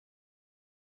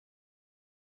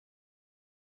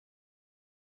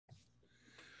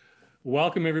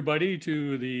Welcome, everybody,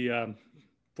 to the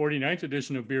 49th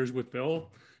edition of Beers with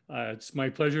Bill. It's my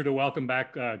pleasure to welcome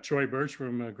back Troy Burtch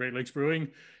from Great Lakes Brewing,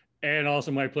 and also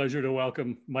my pleasure to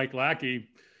welcome Mike Lackey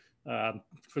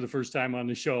for the first time on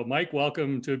the show. Mike,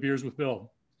 welcome to Beers with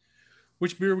Bill.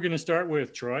 Which beer are we going to start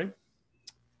with, Troy?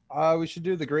 We should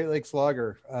do the Great Lakes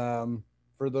Lager.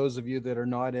 For those of you that are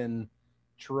not in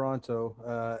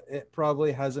Toronto, it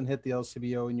probably hasn't hit the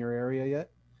LCBO in your area yet.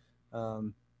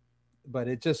 But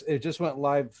it just went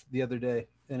live the other day,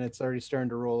 and it's already starting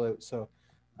to roll out. So,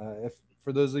 if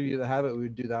for those of you that have it, we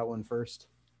would do that one first.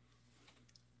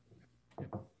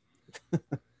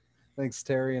 Thanks,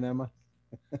 Terry and Emma.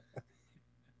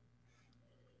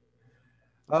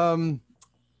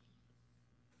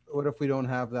 What if we don't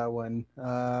have that one?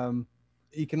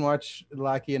 You can watch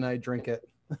Lackey and I drink it.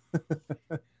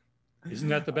 Isn't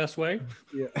that the best way?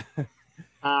 Yeah.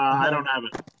 I don't have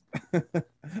it.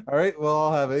 All right, well,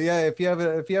 I'll have it. Yeah, if you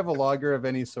have a lager of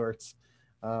any sorts.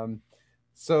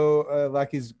 So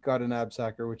Lackey's got an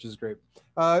absacker, which is great.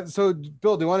 So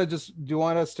Bill, do you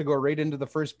want us to go right into the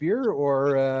first beer,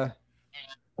 or?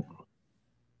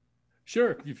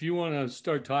 Sure. If you want to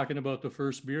start talking about the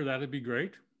first beer, that'd be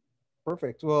great.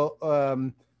 Perfect. Well,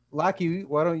 Lackey,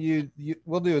 why don't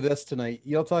we'll do this tonight.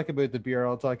 You'll talk about the beer.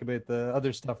 I'll talk about the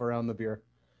other stuff around the beer.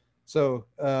 So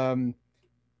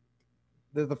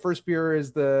the first beer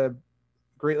is the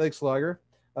Great Lakes Lager.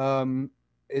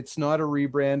 It's not a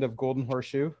rebrand of Golden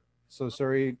Horseshoe. So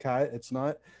sorry, Kat, it's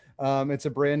not. It's a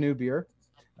brand new beer.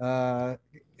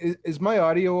 Is my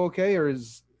audio okay, or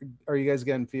are you guys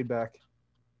getting feedback?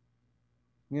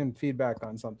 I'm getting feedback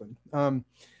on something.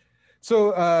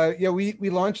 So we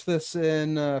launched this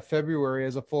in February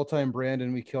as a full-time brand,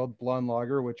 and we killed Blonde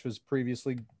Lager, which was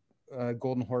previously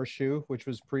Golden Horseshoe, which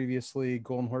was previously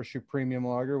Golden Horseshoe Premium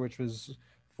Lager, which was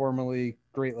formerly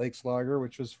Great Lakes Lager,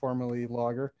 which was formerly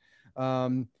Lager.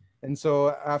 And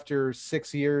so after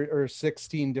 6 years or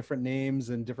 16 different names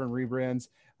and different rebrands,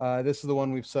 this is the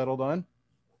one we've settled on.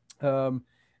 The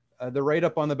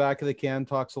write-up on the back of the can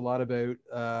talks a lot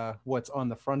about what's on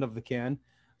the front of the can.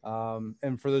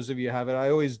 And for those of you who have it, I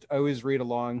always read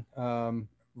along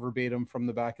verbatim from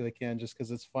the back of the can just because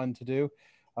it's fun to do.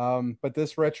 But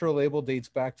this retro label dates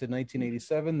back to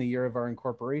 1987, the year of our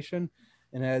incorporation,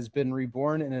 and has been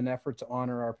reborn in an effort to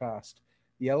honor our past.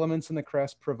 The elements in the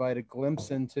crest provide a glimpse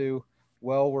into,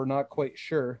 well, we're not quite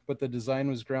sure, but the design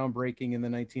was groundbreaking in the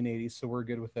 1980s, so we're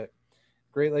good with it.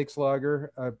 Great Lakes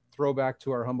Lager, a throwback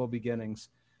to our humble beginnings.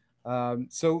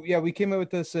 So yeah, we came out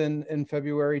with this in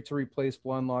February to replace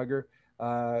Blonde Lager.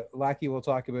 Lackey will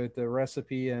talk about the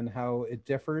recipe and how it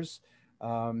differs.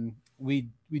 We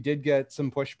did get some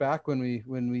pushback when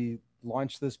we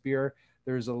launched this beer.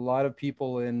 There's a lot of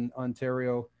people in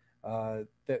Ontario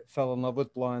that fell in love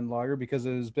with Blonde Lager because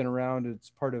it has been around. It's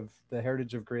part of the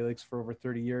heritage of Great Lakes for over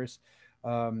 30 years.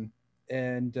 But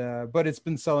it's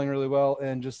been selling really well.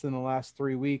 And just in the last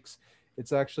 3 weeks,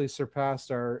 it's actually surpassed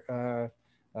our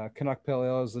Canuck Pale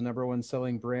Ale as the #1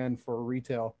 selling brand for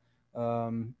retail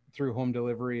through home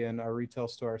delivery and our retail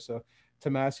store. So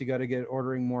Tomas, you got to get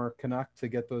ordering more Canuck to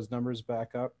get those numbers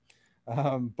back up.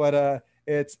 It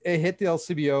hit the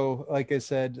LCBO, like I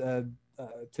said,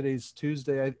 today's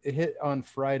Tuesday. It hit on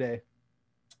Friday,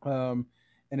 and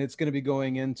it's going to be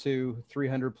going into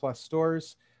 300 plus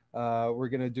stores. We're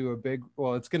going to do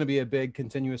it's going to be a big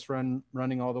continuous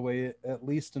running all the way at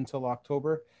least until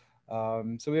October.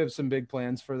 So we have some big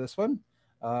plans for this one.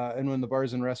 And when the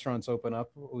bars and restaurants open up,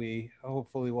 we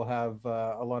hopefully will have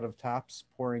a lot of taps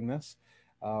pouring this.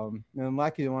 And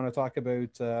Lackey, you want to talk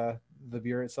about the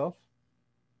beer itself?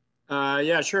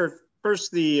 Yeah, sure.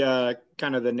 First, the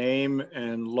kind of the name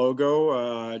and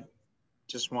logo.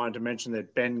 Just wanted to mention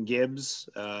that Ben Gibbs,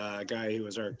 a guy who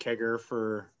was our kegger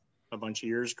for a bunch of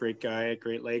years, great guy at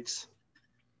Great Lakes.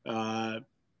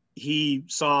 He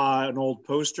saw an old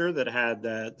poster that had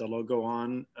the logo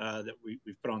on that we've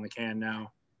put on the can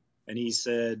now. And he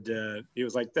said, he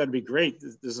was like, that'd be great.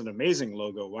 This is an amazing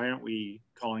logo. Why aren't we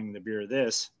calling the beer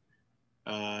this?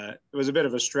 It was a bit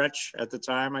of a stretch at the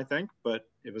time, I think, but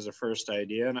it was a first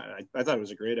idea. And I thought it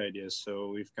was a great idea. So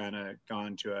we've kind of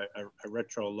gone to a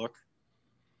retro look,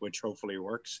 which hopefully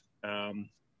works.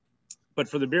 But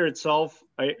for the beer itself,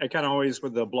 I kind of always,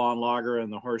 with the Blonde Lager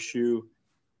and the Horseshoe,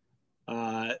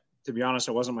 to be honest,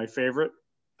 it wasn't my favorite.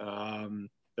 The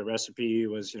recipe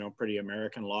was, pretty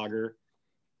American lager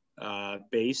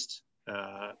based,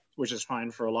 which is fine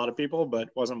for a lot of people, but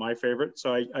wasn't my favorite.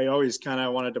 So I always kind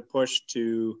of wanted to push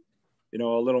to, a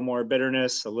little more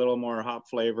bitterness, a little more hop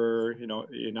flavor,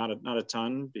 not a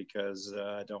ton, because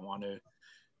I don't want to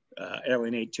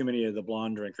alienate too many of the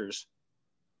blonde drinkers.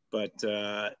 But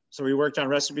so we worked on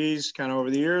recipes kind of over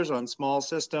the years on small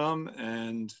system,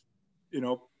 and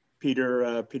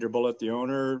Peter Bullitt, the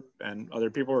owner, and other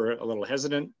people were a little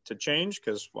hesitant to change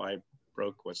because why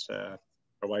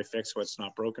fix what's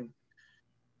not broken?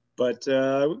 But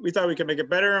we thought we could make it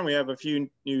better, and we have a few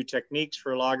new techniques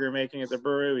for lager making at the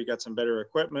brewery. We got some better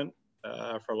equipment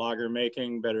for lager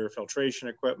making, better filtration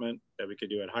equipment that we could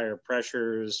do at higher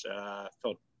pressures,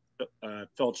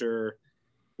 filter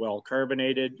well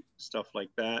carbonated, stuff like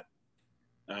that.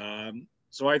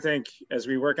 So I think as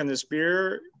we work on this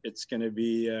beer, it's going to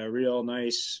be a real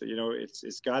nice,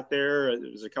 it's got there.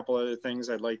 There's a couple other things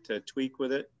I'd like to tweak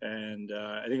with it. And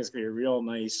I think it's going to be a real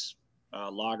nice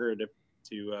lager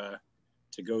to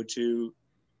go to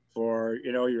for,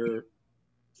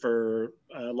 for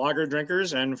lager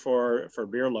drinkers and for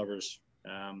beer lovers.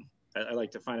 I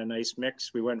like to find a nice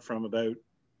mix. We went from about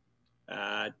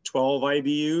 12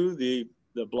 IBU, the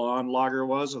blonde lager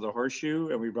was, or the horseshoe,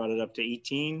 and we brought it up to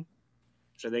 18,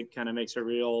 which I think kind of gets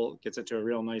it to a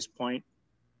real nice point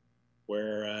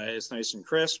where it's nice and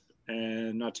crisp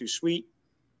and not too sweet.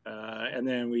 And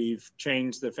then we've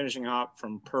changed the finishing hop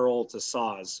from Pearl to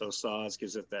Saaz. So Saaz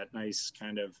gives it that nice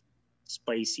kind of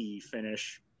spicy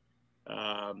finish,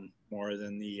 more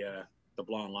than the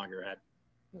blonde lager had.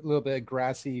 A little bit of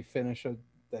grassy finish of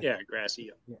that. Yeah,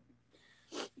 grassy.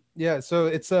 Yeah. So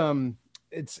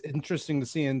it's interesting to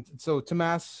see. And so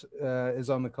Tomas is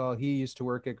on the call. He used to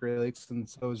work at Great Lakes, and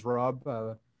so is Rob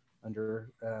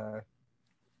under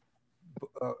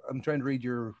I'm trying to read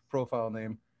your profile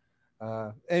name.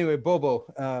 Anyway, Bobo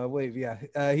Wave.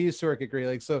 Yeah. He used to work at Great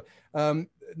Lakes. So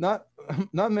not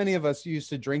many of us used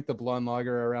to drink the blonde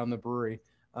lager around the brewery.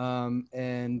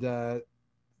 And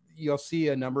you'll see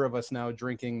a number of us now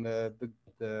drinking the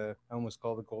I almost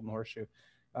call the Golden Horseshoe.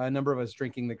 A number of us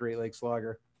drinking the Great Lakes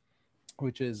lager,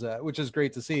 which is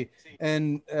great to see.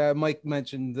 And Mike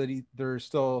mentioned that they're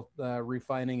still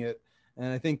refining it,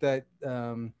 and I think that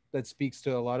that speaks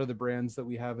to a lot of the brands that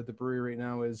we have at the brewery right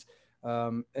now. Is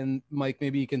and Mike,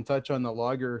 maybe you can touch on the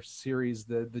lager series,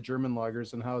 the German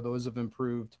lagers, and how those have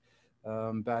improved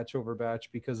batch over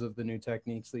batch because of the new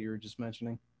techniques that you were just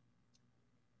mentioning.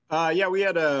 Yeah, we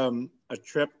had a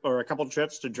trip or a couple of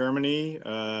trips to Germany,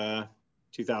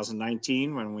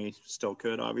 2019, when we still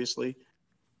could, obviously.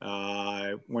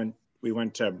 We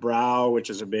went to Brau, which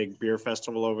is a big beer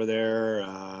festival over there,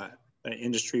 an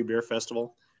industry beer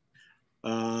festival.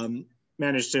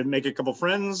 Managed to make a couple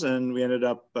friends, and we ended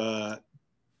up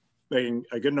making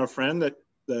a good enough friend that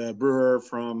the brewer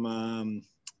from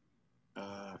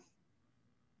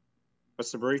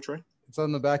what's the brewery, Troy? It's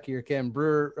on the back of your can.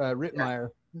 Brewer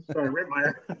Rittmeyer. Yeah. Sorry,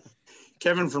 Rittmeyer.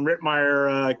 Kevin from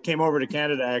Rittmeyer came over to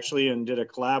Canada actually and did a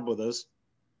collab with us.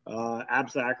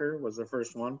 Absacker was the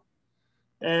first one,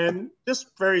 and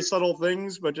just very subtle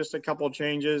things, but just a couple of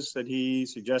changes that he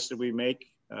suggested we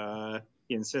make.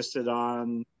 He insisted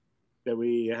on that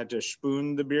we had to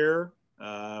spoon the beer,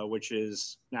 which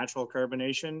is natural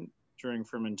carbonation during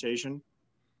fermentation.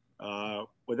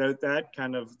 Without that,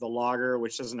 kind of the lager,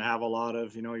 which doesn't have a lot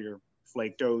of your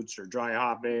flaked oats or dry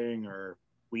hopping or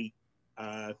wheat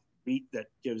that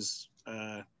gives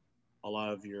a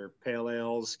lot of your pale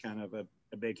ales kind of a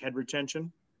big head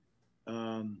retention.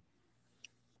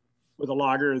 With a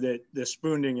lager, that the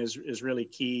spooning is really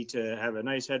key to have a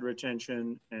nice head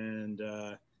retention and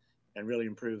really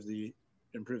improve the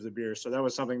beer. So that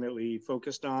was something that we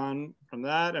focused on from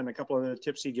that, and a couple of the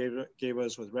tips he gave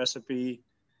us with recipe.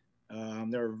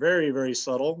 They were very, very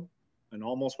subtle and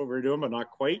almost what we were doing, but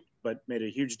not quite, but made a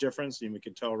huge difference, and we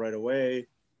could tell right away.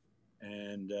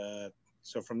 And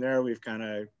so from there, we've kind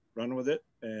of run with it,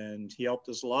 and he helped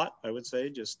us a lot, I would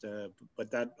say.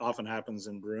 But that often happens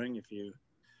in brewing. If you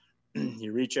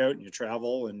reach out and you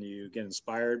travel and you get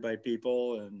inspired by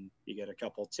people and you get a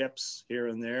couple tips here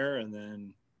and there, and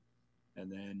then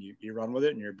you run with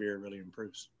it, and your beer really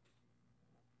improves.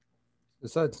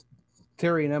 Besides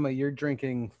Terry and Emma, you're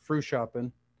drinking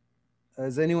Frühschoppen.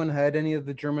 Has anyone had any of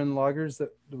the German lagers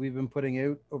that we've been putting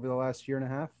out over the last year and a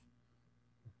half?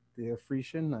 The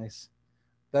Frischen, nice.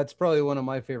 That's probably one of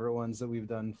my favorite ones that we've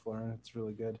done, Florian. It's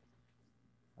really good.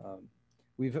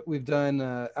 We've done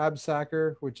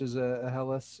Absacker, which is a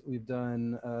Helles. We've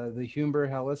done the Humber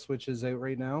Helles, which is out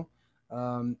right now.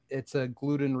 It's a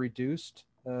gluten reduced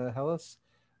Helles.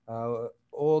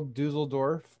 Old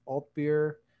Dusseldorf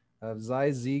Altbier,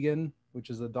 Ziegen, which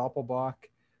is a Doppelbock,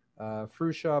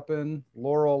 Frühschoppen,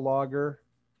 Laurel Lager.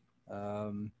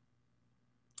 I'm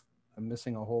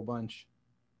missing a whole bunch.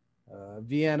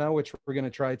 Vienna, which we're going to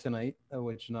try tonight,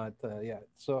 which not yet.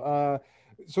 So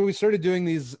we started doing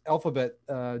these alphabet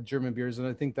German beers, and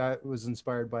I think that was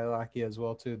inspired by Lackey as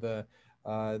well too. The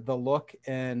the look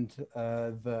and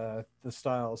the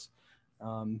styles.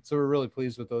 So we're really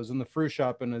pleased with those. And the Fruit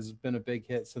Shopping has been a big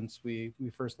hit since we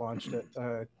first launched it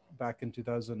back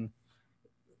in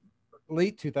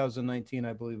late 2019,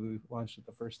 I believe we launched it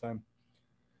the first time.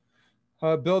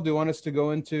 Bill, do you want us to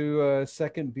go into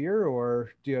second beer,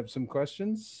 or do you have some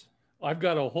questions? I've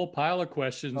got a whole pile of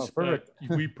questions, but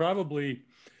we probably,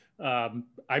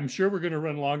 I'm sure we're going to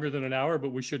run longer than an hour,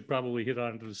 but we should probably hit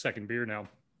on to the second beer now.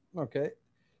 Okay.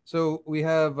 So we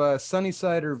have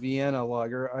Sunnyside or Vienna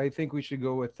lager. I think we should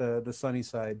go with the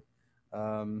Sunnyside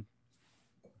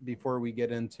before we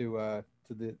get into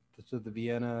the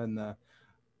Vienna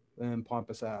and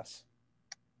Pompous Ass.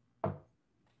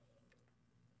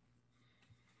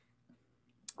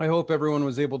 I hope everyone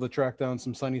was able to track down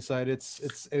some Sunnyside.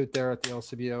 It's out there at the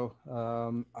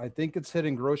LCBO. I think it's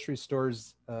hitting grocery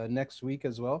stores next week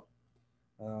as well.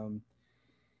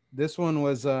 This one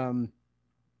was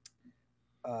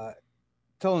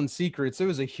telling secrets. It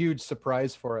was a huge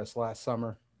surprise for us last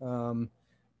summer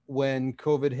when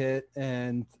COVID hit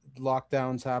and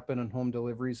lockdowns happened and home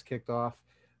deliveries kicked off.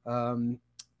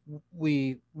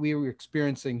 We were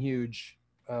experiencing huge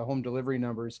home delivery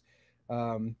numbers,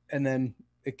 and then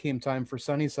it came time for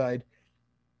Sunnyside,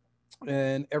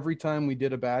 and every time we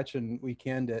did a batch and we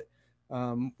canned it,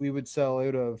 we would sell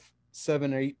out of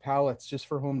 7 or 8 pallets just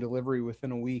for home delivery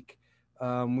within a week.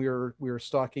 We were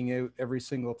stocking out every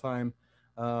single time.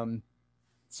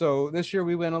 So this year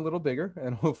we went a little bigger,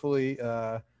 and hopefully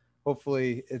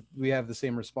we have the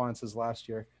same response as last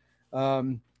year.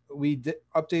 We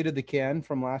updated the can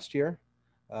from last year.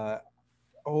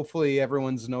 Hopefully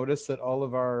everyone's noticed that all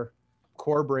of our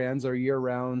core brands are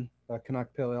year-round: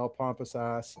 Canuck Pale Ale, Pompous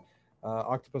Ass,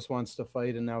 Octopus Wants to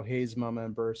Fight, and now Haze Mama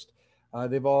and Burst.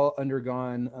 They've all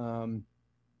undergone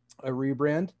a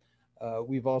rebrand.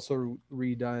 We've also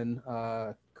redone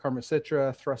Karma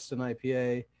Citra, Thrust and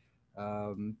IPA,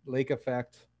 Lake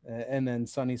Effect, and then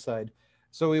Sunnyside.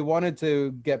 So we wanted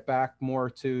to get back more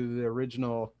to the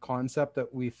original concept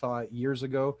that we thought years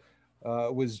ago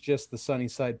was just the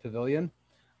Sunnyside Pavilion.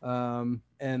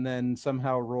 And then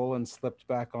somehow Roland slipped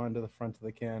back onto the front of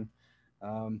the can.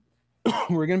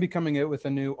 We're going to be coming out with a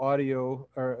new audio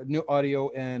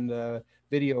and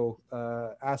video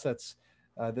assets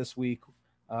this week.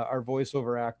 Our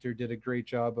voiceover actor did a great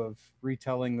job of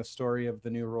retelling the story of the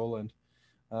new Roland.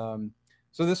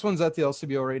 So this one's at the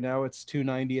LCBO right now. It's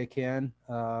 $2.90 a can,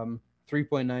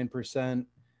 3.9%.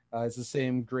 It's the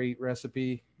same great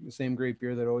recipe, the same great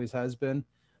beer that always has been.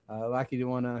 Lackey, do you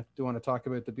want to talk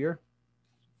about the beer?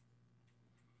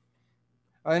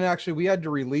 And actually, we had to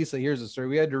release it. Here's the story.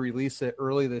 We had to release it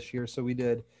early this year, so we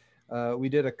did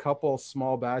a couple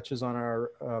small batches on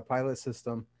our pilot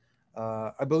system.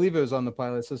 I believe it was on the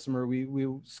pilot system, or we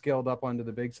scaled up onto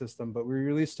the big system, but we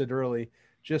released it early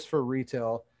just for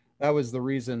retail. That was the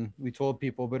reason we told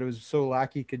people, but it was so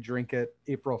Lackey could drink it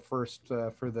April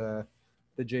 1st for the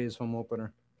Jays home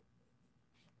opener.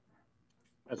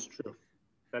 That's true.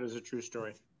 That is a true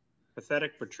story.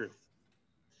 Pathetic, but true.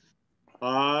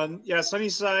 Yeah,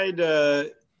 Sunnyside.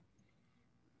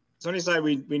 Sunnyside.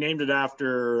 We named it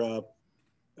after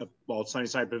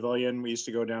Sunnyside Pavilion. We used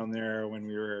to go down there when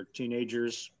we were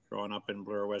teenagers, growing up in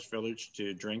Bloor West Village,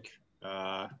 to drink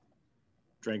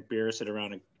beer, sit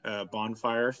around a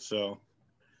bonfire. So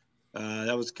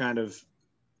that was kind of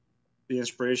the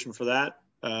inspiration for that.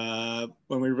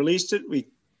 When we released it, we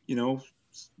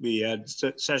had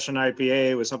session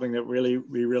IPA. It was something that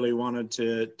we really wanted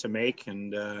to make,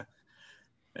 and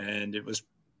it was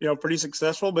pretty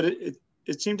successful. But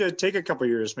it seemed to take a couple of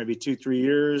years, maybe 2-3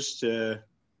 years to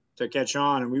catch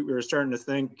on. And we were starting to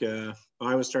think.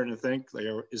 I was starting to think, like,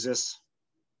 is this?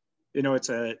 It's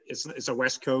a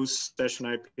West Coast session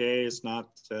IPA. It's not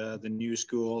the new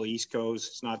school East Coast.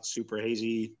 It's not super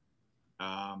hazy,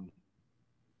 not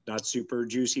super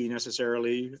juicy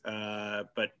necessarily,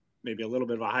 but maybe a little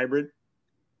bit of a hybrid.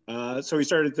 So we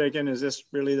started thinking, is this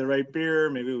really the right beer?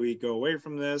 Maybe we go away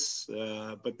from this.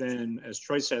 But then, as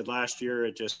Troy said last year,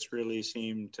 it just really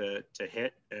seemed to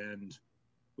hit, and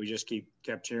we just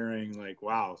kept hearing, like,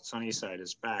 wow, Sunnyside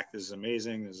is back. This is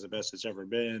amazing. This is the best it's ever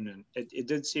been. And it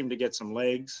did seem to get some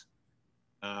legs.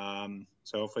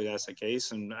 So hopefully that's the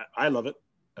case. And I love it.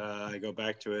 I go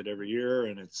back to it every year,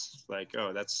 and it's like,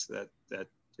 oh, that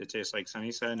it tastes like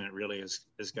Sunnyside, and it really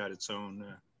has got its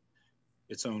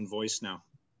own voice now.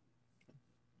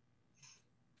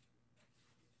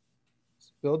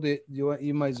 Bill,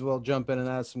 you might as well jump in and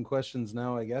ask some questions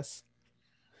now, I guess.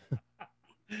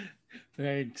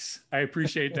 Thanks. I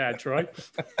appreciate that, Troy.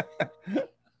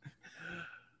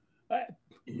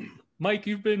 Mike,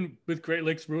 you've been with Great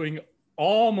Lakes Brewing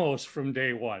almost from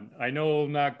day one. I know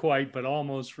not quite, but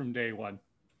almost from day one.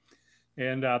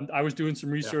 And I was doing some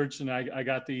research, and I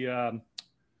got the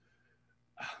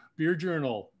beer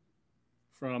journal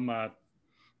from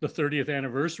the 30th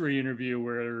anniversary interview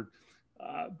where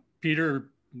Peter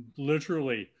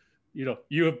literally,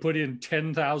 you have put in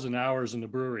 10,000 hours in the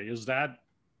brewery. Is that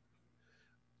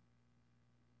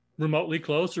remotely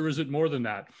close, or is it more than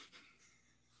that?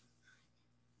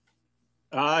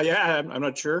 Yeah, I'm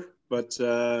not sure, but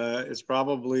it's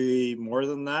probably more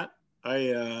than that.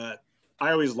 I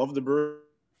always loved the brewery,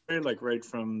 like right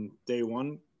from day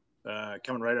one,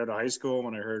 coming right out of high school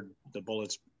when I heard the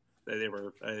Bullets. They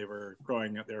were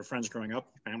growing up. They were friends growing up,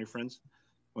 family friends.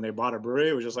 When they bought a brewery,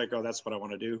 it was just like, oh, that's what I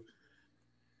want to do.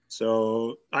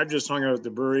 So I've just hung out at the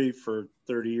brewery for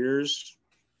 30 years.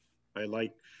 I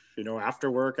like,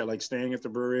 after work, I like staying at the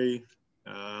brewery.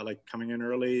 I like coming in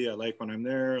early. I like when I'm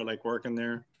there. I like working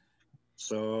there.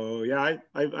 So yeah,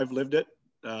 I've lived it.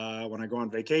 When I go on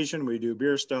vacation, we do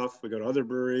beer stuff. We go to other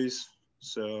breweries.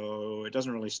 So it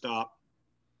doesn't really stop.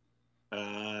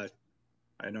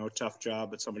 I know, tough job,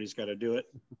 but somebody's got to do it.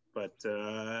 But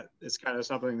it's kind of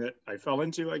something that I fell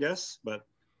into, I guess. But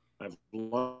I've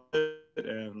loved it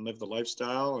and lived the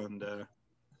lifestyle. And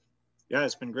yeah,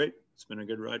 it's been great. It's been a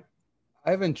good ride. I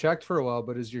haven't checked for a while,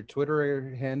 but is your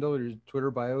Twitter handle or your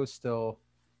Twitter bio still,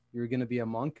 you're going to be a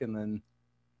monk and then?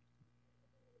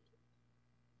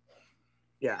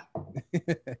 Yeah.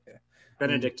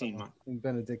 Benedictine monk.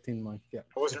 Benedictine monk, yeah.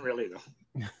 I wasn't really,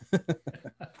 though.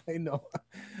 I know.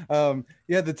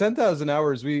 Yeah, the 10,000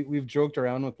 hours, we've joked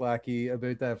around with Lackey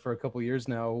about that for a couple of years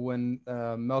now. When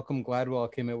Malcolm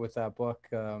Gladwell came out with that book,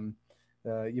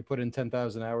 you put in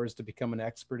 10,000 hours to become an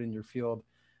expert in your field.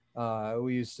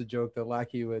 We used to joke that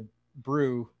Lackey would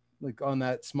brew, like on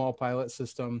that small pilot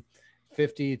system,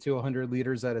 50 to 100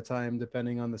 liters at a time,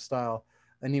 depending on the style.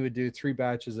 And he would do 3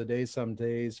 batches a day, some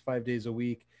days, 5 days a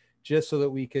week, just so that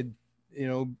we could,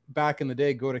 back in the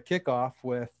day, go to kickoff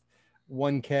with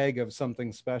 1 keg of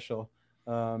something special.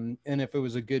 And if it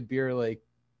was a good beer, like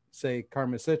say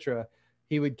Karma Citra,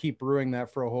 he would keep brewing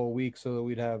that for a whole week so that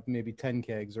we'd have maybe 10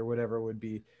 kegs or whatever it would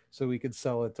be, so we could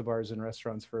sell it to bars and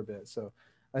restaurants for a bit. So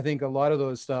I think a lot of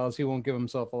those styles, he won't give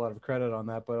himself a lot of credit on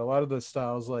that, but a lot of the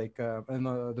styles, like and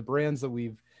the brands that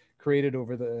we've created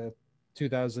over the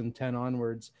 2010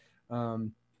 onwards,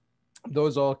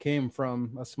 those all came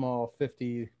from a small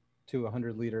 50 to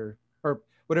 100 liter, or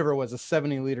whatever it was, a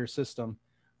 70 liter system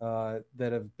that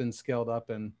have been scaled up.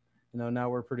 And now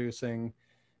we're producing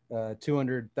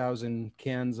 200,000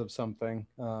 cans of something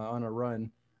on a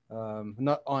run,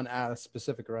 not on a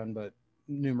specific run, but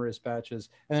numerous batches.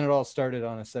 And it all started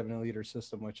on a 70 liter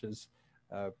system, which is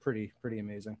pretty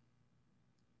amazing.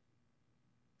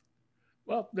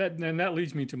 Well, that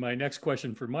leads me to my next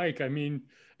question for Mike. I mean,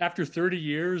 after 30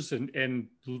 years and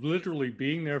literally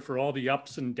being there for all the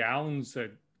ups and downs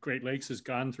that Great Lakes has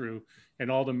gone through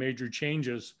and all the major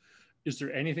changes, is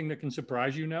there anything that can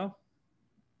surprise you now?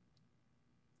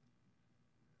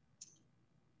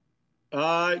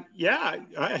 Yeah,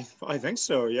 I think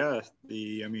so. Yeah.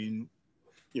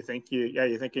 You think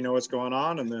you know what's going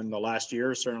on, and then the last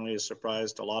year certainly has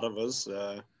surprised a lot of us.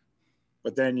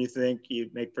 But then you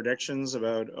make predictions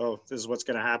about, oh, this is what's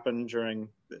going to happen during,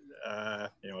 a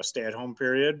stay-at-home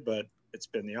period. But it's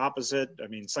been the opposite. I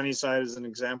mean, Sunnyside is an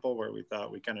example where we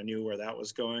thought we kind of knew where that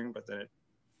was going, but then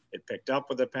it picked up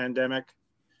with the pandemic.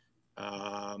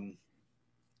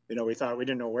 We thought we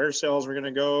didn't know where sales were going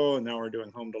to go, and now we're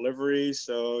doing home delivery.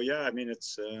 So yeah, I mean,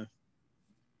 it's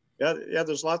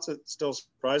there's lots that still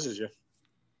surprises you,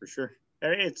 for sure.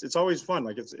 It's always fun.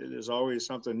 Like there's always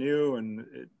something new, and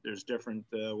there's different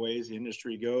ways the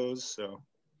industry goes. So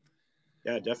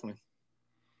yeah, definitely.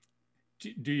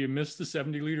 Do you miss the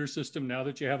 70 liter system now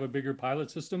that you have a bigger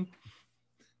pilot system?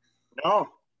 No.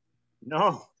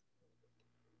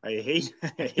 I hate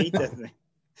that thing.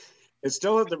 It's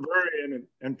still at the brewery,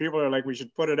 and people are like, we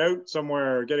should put it out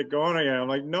somewhere or get it going again. I'm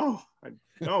like, no, I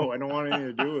don't want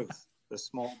anything to do with the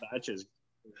small batches.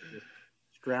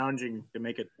 Scrounging to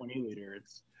make it 20 liter.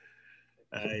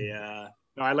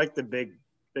 I like the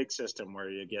big system where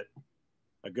you get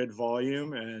a good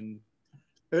volume. And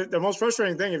the most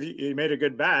frustrating thing, if you made a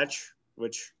good batch,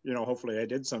 which hopefully I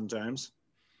did sometimes,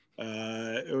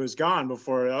 it was gone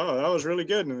before. Oh, that was really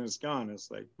good, and it's gone. It's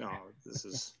like, no,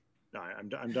 I'm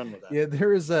done with that. Yeah,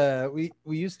 there is we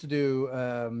used to do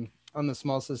on the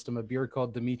small system a beer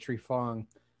called Dimitri Fong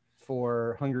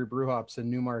for Hungry Brew Hops in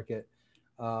Newmarket.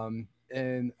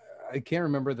 And I can't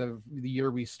remember the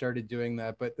year we started doing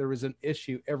that, but there was an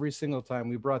issue every single time.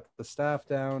 We brought the staff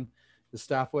down, the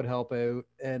staff would help out,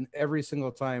 and every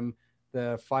single time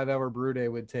the 5-hour brew day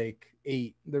would take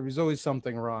 8. There was always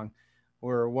something wrong,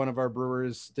 where one of our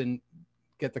brewers didn't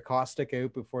get the caustic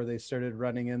out before they started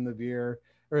running in the beer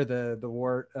or the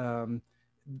wort.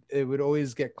 It would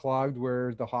always get clogged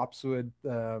where the hops would.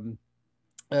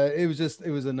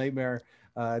 It was a nightmare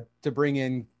to bring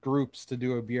in groups to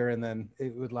do a beer, and then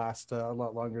it would last a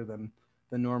lot longer than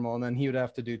normal. And then he would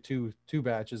have to do two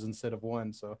batches instead of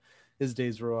one, so his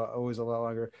days were always a lot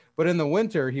longer. But in the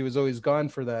winter, he was always gone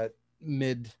for that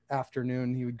mid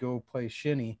afternoon. He would go play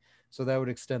shinny, so that would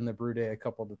extend the brew day a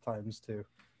couple of times too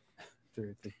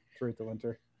through the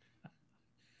winter.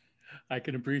 I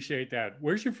can appreciate that.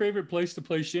 Where's your favorite place to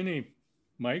play shinny,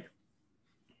 Mike?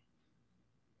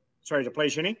 Sorry, to play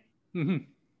shinny?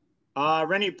 Mm-hmm.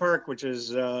 Rennie Park, which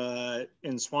is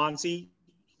in Swansea,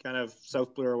 kind of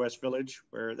South Bloor West Village,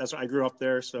 where that's I grew up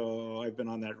there. So I've been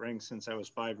on that rink since I was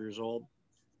 5 years old.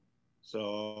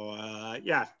 So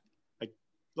yeah, I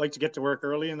like to get to work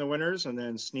early in the winters and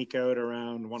then sneak out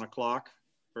around 1 o'clock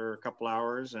for a couple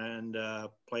hours and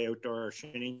play outdoor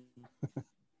shinny.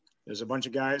 There's a bunch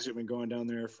of guys who've been going down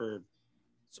there for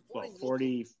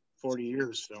 40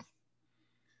 years.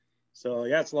 So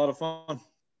yeah, it's a lot of fun.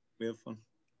 We have fun.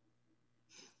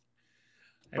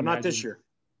 But not this year.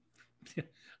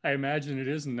 I imagine it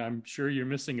isn't. I'm sure you're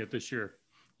missing it this year.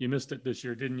 You missed it this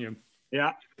year, didn't you?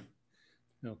 Yeah.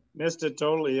 No. Missed it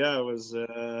totally. Yeah, it was.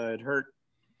 It hurt.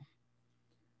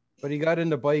 But he got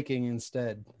into biking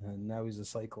instead, and now he's a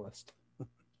cyclist.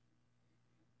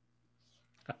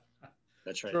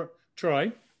 That's right.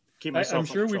 Troy, I'm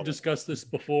sure we've trouble. Discussed this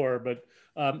before, but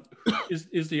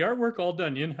is the artwork all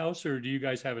done in-house, or do you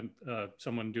guys have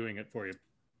someone doing it for you?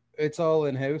 It's all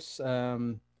in-house.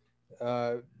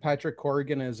 Patrick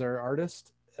Corrigan is our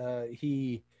artist.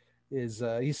 He's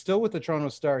still with the Toronto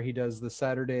Star. He does the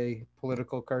Saturday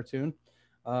political cartoon,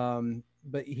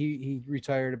 but he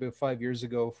retired about 5 years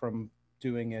ago from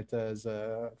doing it as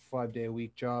a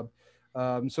 5-day-a-week job.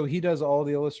 So he does all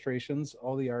the illustrations,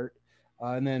 all the art.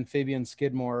 And then Fabian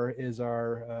Skidmore is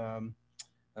our,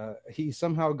 he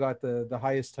somehow got the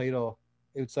highest title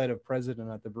outside of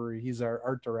president at the brewery. He's our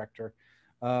art director.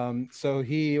 So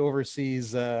he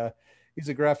oversees, he's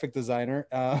a graphic designer.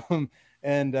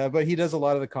 But he does a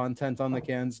lot of the content on the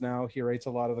cans now. He writes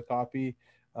a lot of the copy.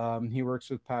 He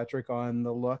works with Patrick on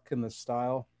the look and the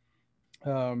style.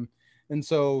 And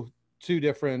so two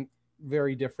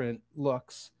very different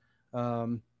looks.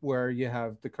 Where you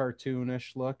have the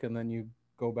cartoonish look, and then you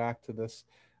go back to this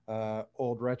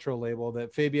old retro label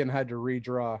that Fabian had to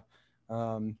redraw.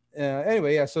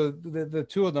 Anyway, yeah, so the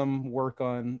two of them work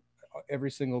on every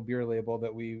single beer label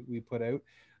that we put out.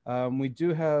 We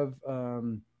do have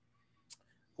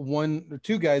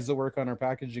two guys that work on our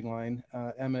packaging line,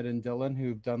 Emmett and Dylan,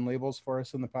 who've done labels for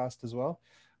us in the past as well.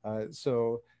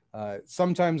 So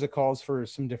sometimes it calls for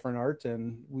some different art,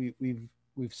 and we've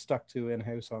stuck to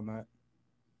in-house on that.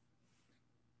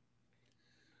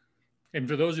 And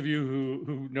for those of you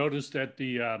who noticed that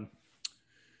the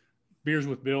Beers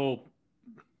with Bill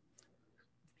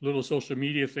little social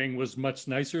media thing was much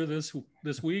nicer this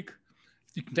week,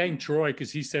 you can thank Troy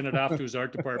because he sent it off to his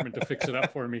art department to fix it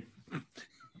up for me.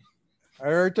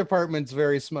 Our art department's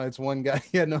very smart. It's one guy,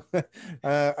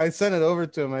 I sent it over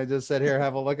to him. I just said, "Here,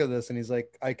 have a look at this," and he's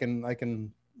like, "I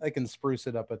can spruce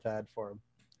it up a tad for him."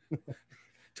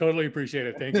 Totally appreciate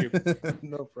it. Thank you.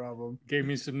 No problem. Gave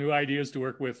me some new ideas to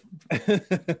work with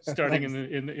starting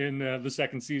in the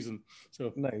second season.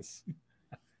 So nice.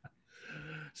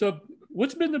 So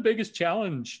what's been the biggest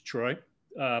challenge, Troy,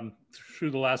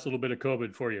 through the last little bit of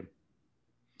COVID for you?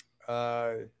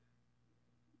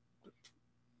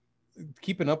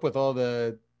 Keeping up with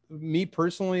me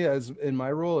personally, as in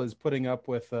my role, is putting up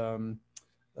with or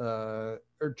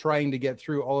trying to get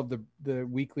through all of the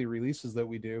weekly releases that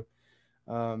we do.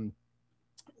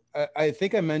 I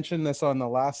think I mentioned this on the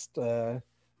last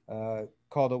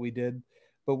call that we did,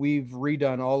 but we've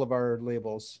redone all of our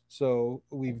labels. So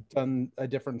we've done a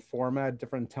different format,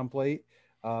 different template,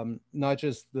 not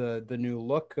just the new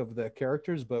look of the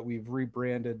characters, but we've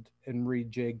rebranded and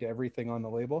rejigged everything on the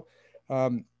label.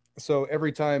 So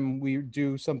every time we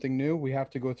do something new, we have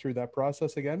to go through that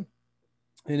process again.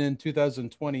 And in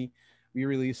 2020, we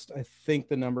released, I think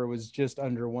the number was just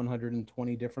under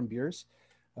 120 different beers.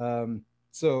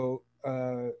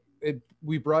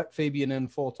 We brought Fabian in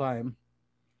full time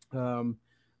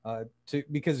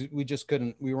because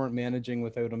we weren't managing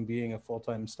without him being a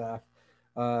full-time staff.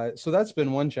 So that's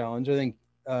been one challenge. I think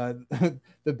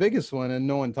the biggest one, and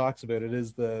no one talks about it,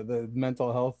 is the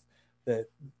mental health, that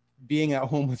being at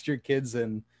home with your kids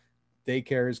and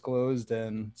daycare is closed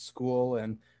and school,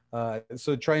 and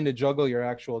So trying to juggle your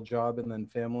actual job and then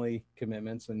family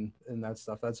commitments and that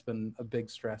stuff, that's been a big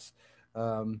stress.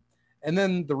 And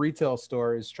then the retail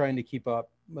store is trying to keep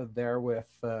up there with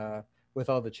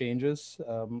all the changes,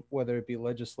 whether it be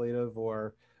legislative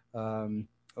or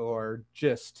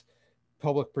just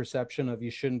public perception of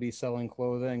you shouldn't be selling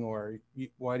clothing, or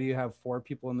why do you have 4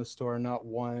 people in the store, not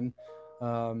 1?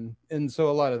 And so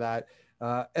a lot of that.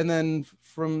 And then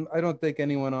from, I don't think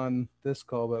anyone on this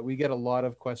call, but we get a lot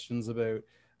of questions about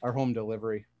our home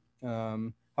delivery.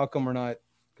 How come we're not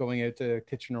going out to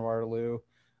Kitchener-Waterloo?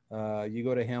 You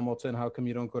go to Hamilton, how come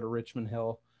you don't go to Richmond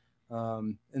Hill?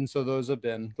 And so those have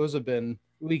been,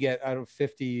 we get out of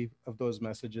 50 of those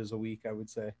messages a week, I would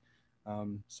say.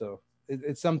 So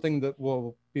it's something that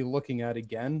we'll be looking at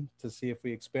again to see if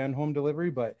we expand home delivery.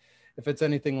 But if it's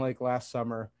anything like last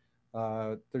summer,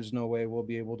 there's no way we'll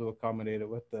be able to accommodate it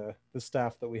with the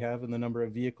staff that we have and the number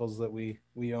of vehicles that we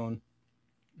own.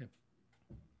 Yeah.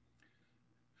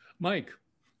 Mike,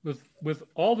 with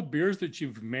all the beers that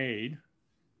you've made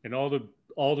and all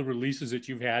the releases that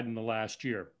you've had in the last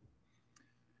year,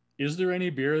 is there any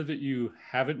beer that you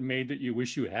haven't made that you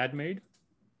wish you had made?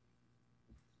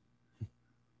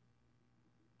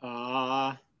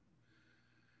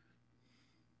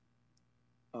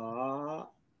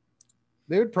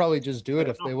 They would probably just do it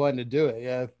if they wanted to do it.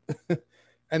 Yeah.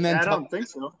 And then I don't think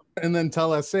so. And then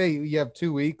tell us, hey, you have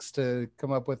 2 weeks to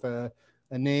come up with a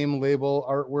name, label,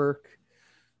 artwork.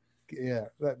 Yeah,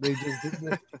 they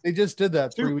just did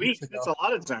that 3 weeks ago. That's a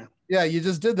lot of time. Yeah, you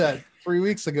just did that 3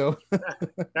 weeks ago. Yeah,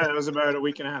 that was about a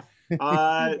week and a half.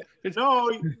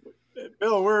 No,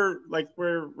 Bill,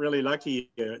 we're really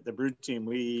lucky. The brew team,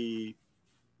 we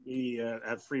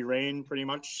have free reign pretty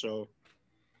much. So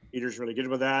Peter's really good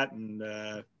with that,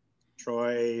 and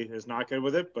Troy is not good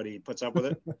with it, but he puts up with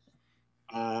it.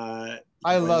 I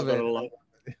love it.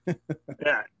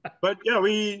 Yeah, but yeah,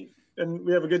 we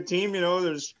have a good team. You know,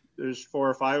 there's 4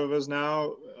 or 5 of us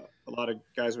now. A lot of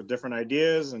guys with different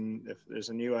ideas, and if there's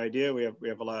a new idea, we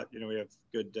have a lot. You know, we have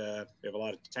a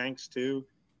lot of tanks too,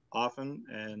 often,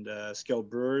 and skilled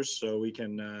brewers, so we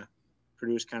can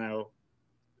produce kind of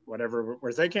whatever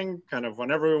we're thinking, kind of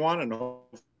whenever we want, and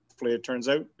hopefully it turns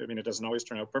out. I mean, it doesn't always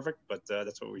turn out perfect, but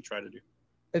that's what we try to do.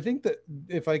 I think that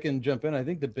if I can jump in, I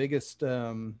think the biggest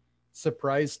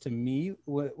surprise to me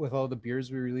with all the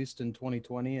beers we released in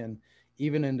 2020 and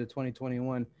even into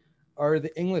 2021 are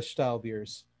the English style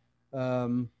beers.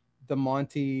 The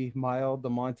Monty Mild, the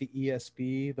Monty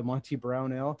ESB, the Monty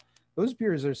Brown Ale. Those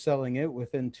beers are selling out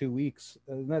within 2 weeks.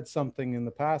 And that's something in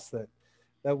the past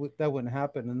that wouldn't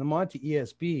happen. And the Monty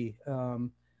ESB,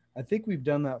 I think we've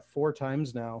done that 4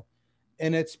 times now.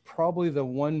 And it's probably the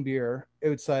one beer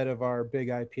outside of our big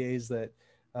IPAs that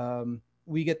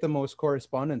we get the most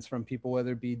correspondence from people,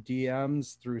 whether it be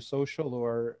DMs through social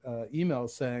or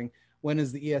emails saying, when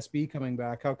is the ESB coming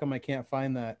back? How come I can't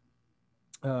find that?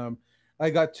 I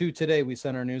got 2 today. We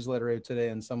sent our newsletter out today,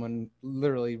 and someone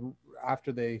literally,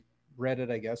 after they read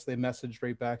it, I guess, they messaged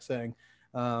right back saying,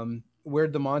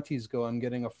 where'd the Monties go? I'm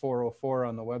getting a 404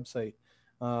 on the website.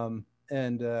 So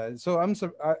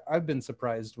I've been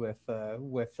surprised with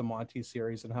the Monty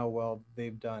series and how well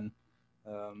they've done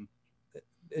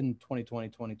in 2020,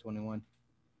 2021.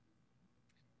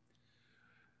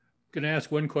 Going to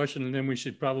ask one question, and then we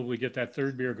should probably get that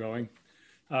third beer going.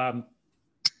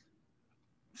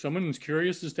 Someone's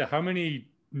curious as to how many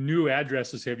new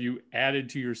addresses have you added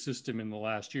to your system in the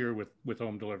last year with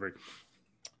home delivery?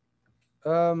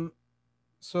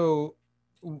 So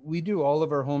we do all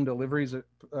of our home deliveries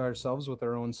ourselves with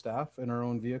our own staff and our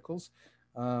own vehicles.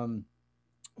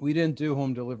 We didn't do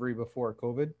home delivery before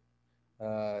COVID.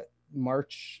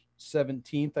 March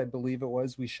 17th, I believe it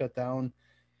was, we shut down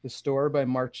the store. By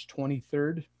March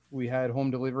 23rd, we had home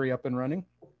delivery up and running.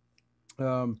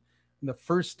 The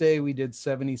first day we did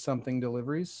 70 something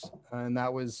deliveries, and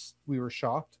we were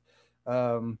shocked,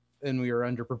 and we were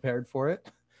underprepared for it.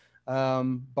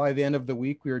 By the end of the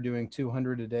week, we were doing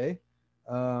 200 a day.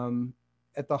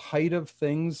 At the height of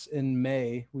things in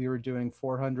May, we were doing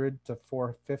 400 to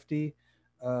 450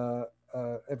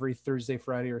 every Thursday,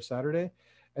 Friday, or Saturday.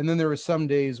 And then there were some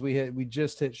days we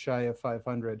just hit shy of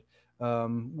 500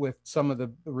 with some of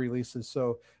the releases.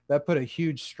 So that put a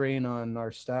huge strain on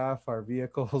our staff, our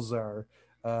vehicles, our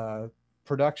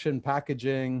production,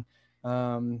 packaging.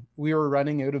 We were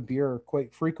running out of beer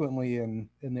quite frequently in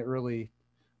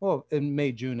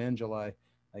May, June, and July,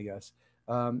 I guess.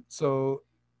 So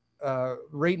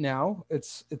right now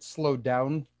it's slowed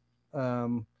down,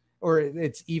 or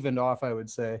it's evened off, I would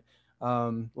say.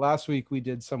 Last week we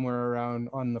did somewhere around,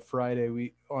 on the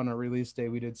Friday, on a release day,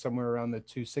 we did somewhere around the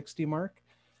 260 mark.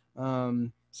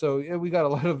 So yeah, we got a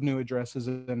lot of new addresses,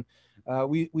 and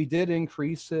we did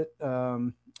increase it.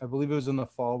 I believe it was in the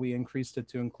fall. We increased it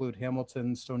to include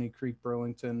Hamilton, Stony Creek,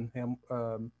 Burlington.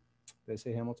 Did I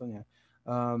say Hamilton?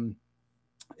 Yeah,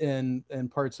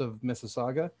 and parts of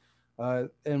Mississauga,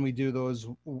 and we do those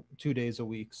 2 days a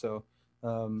week. So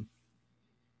um,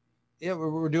 yeah,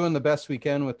 we're doing the best we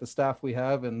can with the staff we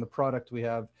have and the product we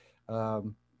have.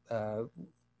 Um, uh,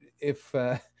 if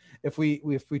if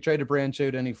we try to branch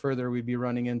out any further, we'd be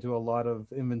running into a lot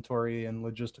of inventory and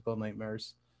logistical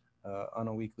nightmares on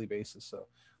a weekly basis. So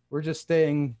we're just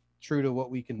staying true to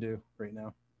what we can do right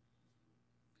now.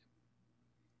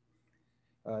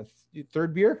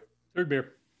 Third beer, Third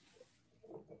beer.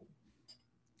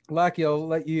 Lackey. I'll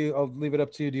leave it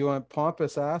up to you. Do you want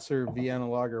Pompous Ass or Vienna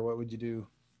Lager? What would you do?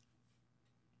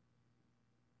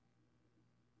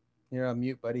 You're on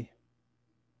mute, buddy.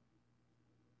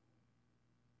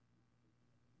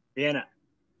 Vienna.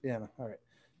 Vienna. All right.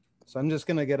 So I'm just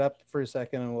gonna get up for a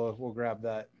second, and we'll grab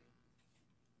that.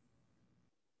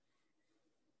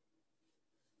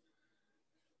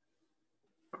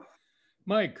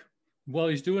 Mike, while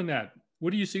he's doing that,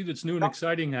 what do you see that's new and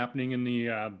exciting happening in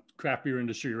the craft beer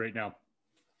industry right now?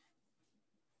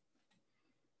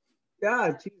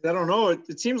 Yeah, geez, I don't know.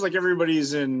 It seems like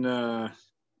everybody's in, I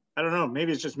don't know,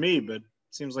 maybe it's just me, but it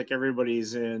seems like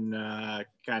everybody's in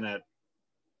kind of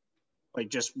like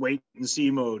just wait and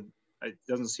see mode. It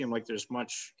doesn't seem like there's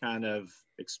much kind of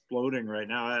exploding right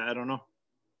now. I don't know.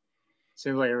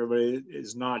 Seems like everybody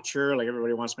is not sure. Like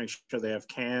everybody wants to make sure they have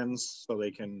cans so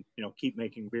they can, keep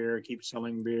making beer, keep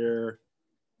selling beer,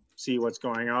 see what's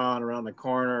going on around the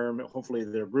corner. Hopefully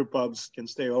their brew pubs can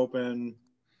stay open.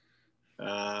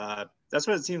 That's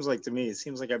what it seems like to me. It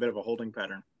seems like a bit of a holding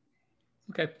pattern.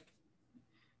 Okay.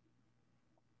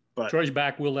 But Troy's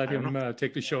back. We'll let him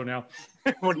take the show now.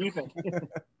 What do you think?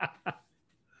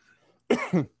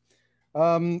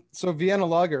 So Vienna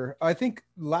Lager, I think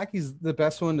Lackey's the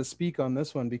best one to speak on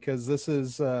this one because this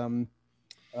is the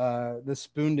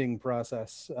spooning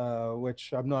process,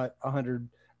 which I'm not 100.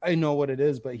 I know what it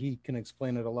is, but he can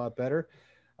explain it a lot better.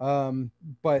 Well,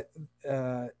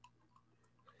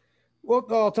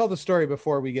 I'll tell the story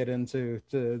before we get into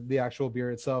the actual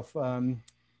beer itself.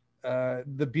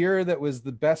 The beer that was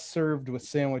the best served with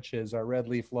sandwiches, our Red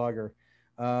Leaf Lager.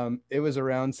 It was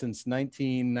around since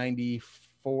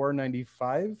 1994,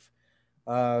 95.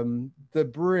 The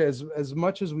brewery, as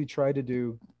much as we try to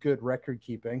do good record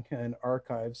keeping and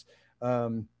archives,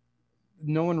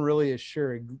 no one really is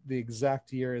sure the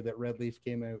exact year that Red Leaf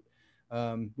came out.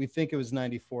 We think it was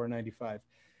 94, 95.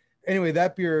 Anyway,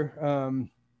 that beer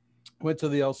went to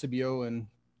the LCBO in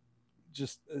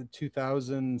just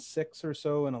 2006 or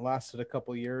so, and it lasted a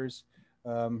couple years.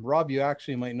 Rob, you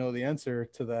actually might know the answer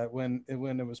to that when it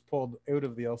was pulled out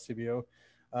of the LCBO.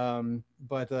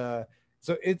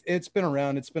 So it's been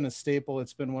around. It's been a staple.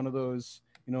 It's been one of those,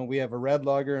 we have a red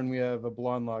lager and we have a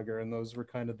blonde lager, and those were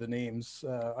kind of the names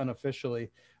unofficially.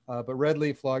 But Red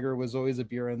Leaf Lager was always a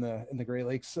beer in the Great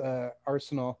Lakes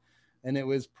arsenal, and it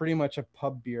was pretty much a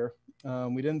pub beer.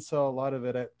 We didn't sell a lot of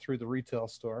it through the retail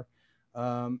store.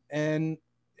 And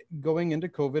going into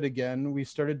COVID again, we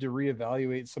started to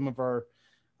reevaluate some of our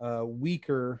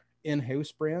weaker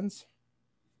in-house brands.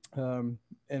 And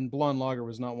Blonde Lager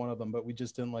was not one of them, but we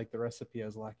just didn't like the recipe,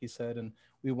 as Lackey said, and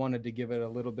we wanted to give it a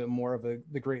little bit more of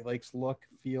the Great Lakes look,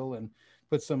 feel, and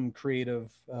put some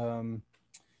creative,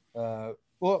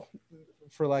 well,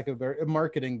 for lack of better,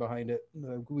 marketing behind it.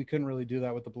 We couldn't really do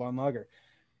that with the Blonde Lager.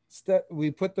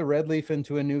 We put the Red Leaf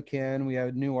into a new can. We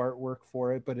had new artwork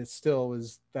for it, but it still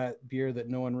was that beer that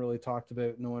no one really talked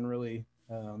about. No one really,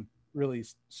 really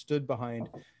stood behind.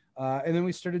 And then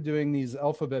we started doing these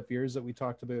alphabet beers that we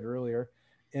talked about earlier.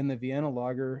 In the Vienna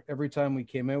Lager, every time we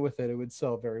came out with it, it would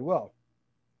sell very well.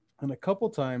 And a couple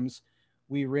times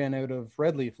we ran out of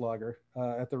Red Leaf Lager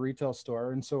at the retail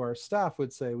store. And so our staff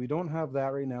would say, we don't have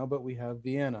that right now, but we have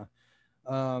Vienna.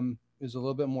 There's a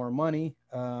little bit more money,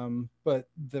 but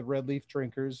the Red Leaf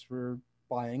drinkers were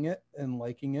buying it and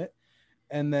liking it.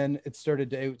 And then it started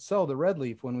to outsell the Red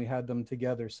Leaf when we had them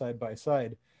together side by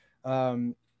side.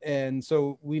 And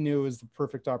so we knew it was the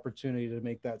perfect opportunity to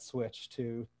make that switch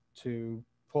to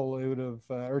pull out of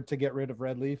or to get rid of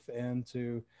Red Leaf and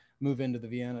to move into the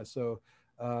Vienna. So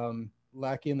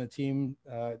Lackey and the team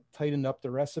tightened up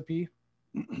the recipe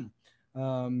and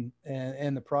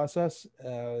the process.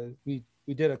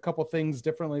 We did a couple things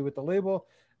differently with the label,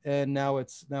 and now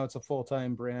it's a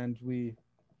full-time brand.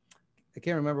 I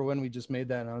can't remember when we just made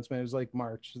that announcement. It was like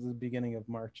March, the beginning of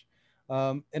March.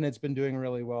 And it's been doing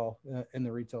really well in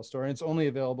the retail store. And it's only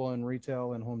available in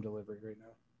retail and home delivery right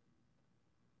now.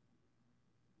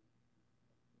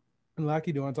 And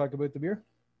Lackey, do you want to talk about the beer?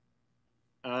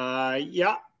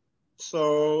 Yeah.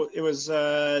 So it was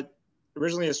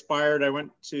originally inspired. I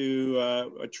went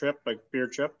to a trip, a beer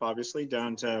trip, obviously,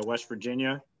 down to West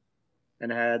Virginia,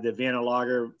 and had the Vienna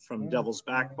Lager from Devil's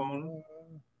Backbone,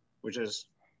 which is,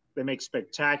 they make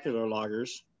spectacular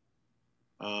lagers.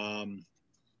 And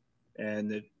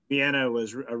the Vienna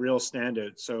was a real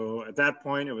standout. So at that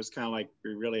point, it was kind of like,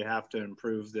 we really have to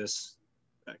improve this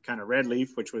kind of red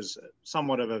leaf, which was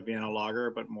somewhat of a Vienna lager,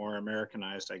 but more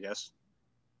Americanized, I guess.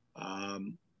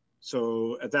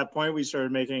 So at that point, we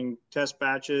started making test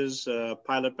batches,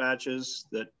 pilot batches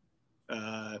that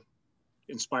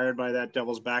inspired by that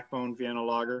Devil's Backbone Vienna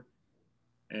lager.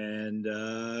 And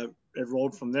it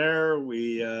rolled from there.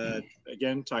 We,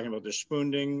 again, talking about the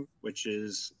spunding, which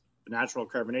is natural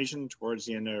carbonation. Towards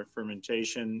the end of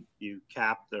fermentation, you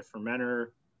cap the fermenter,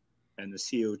 and the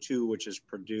CO2, which is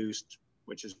produced,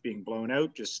 which is being blown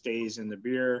out, just stays in the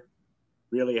beer.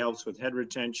 Really helps with head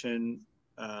retention,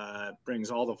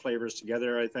 brings all the flavors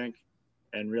together, I think,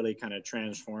 and really kind of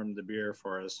transformed the beer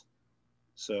for us.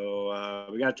 So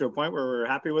we got to a point where we were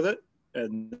happy with it,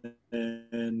 and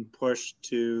then pushed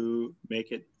to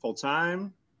make it full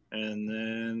time. And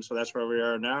then, so that's where we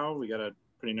are now. We got a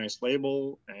pretty nice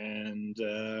label, and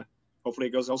hopefully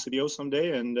it goes LCBO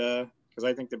someday. And because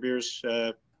I think the beer's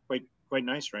quite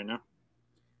nice right now,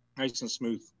 nice and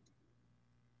smooth.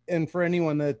 And for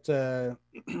anyone that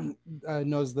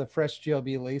knows the fresh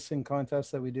GLB lacing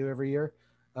contest that we do every year,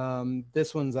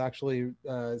 this one's actually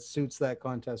suits that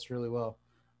contest really well.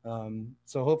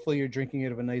 So hopefully you're drinking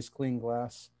out of a nice clean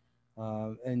glass,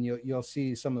 and you'll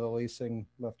see some of the lacing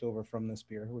left over from this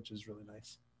beer, which is really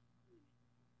nice.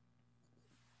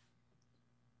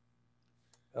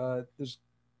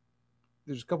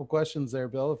 There's a couple questions there,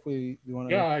 Bill, if we want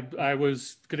to. Yeah, I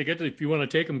was going to get to, if you want to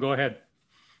take them, go ahead.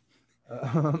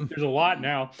 There's a lot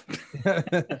now.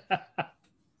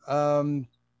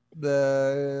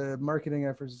 The marketing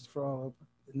efforts for all.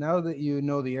 Now that you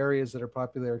know the areas that are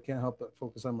popular, I can't help but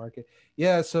focus on market.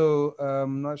 Yeah, so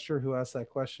I'm not sure who asked that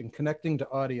question. Connecting to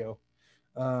audio.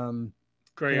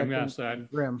 Graham asked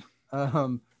that. Graham.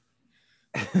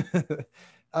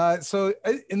 So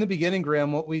in the beginning,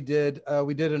 Graham, what we did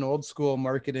an old school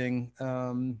marketing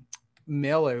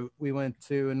mail out. We went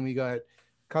to and we got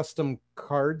custom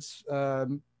cards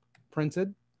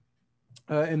printed,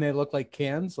 and they look like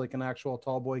cans, like an actual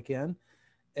tall boy can.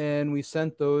 And we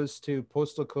sent those to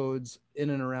postal codes in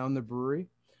and around the brewery.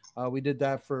 We did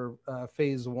that for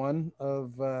phase one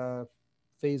of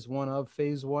phase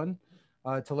one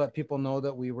to let people know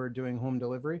that we were doing home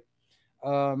delivery.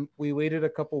 We waited a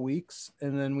couple weeks,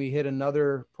 and then we hit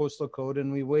another postal code,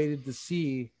 and we waited to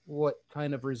see what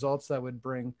kind of results that would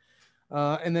bring.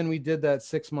 And then we did that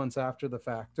 6 months after the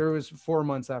fact. There was 4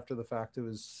 months after the fact. It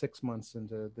was 6 months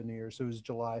into the new year. So it was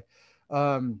July.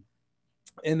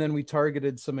 And then we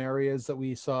targeted some areas that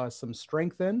we saw some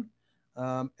strength in.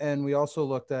 And we also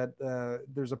looked at,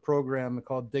 there's a program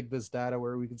called Dig This Data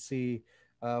where we could see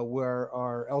where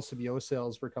our LCBO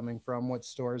sales were coming from, what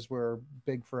stores were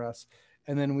big for us.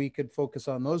 And then we could focus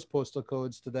on those postal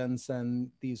codes to then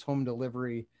send these home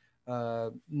delivery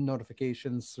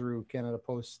notifications through Canada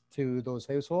Post to those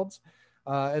households.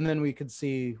 And then we could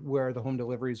see where the home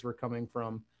deliveries were coming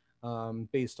from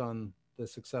based on the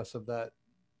success of that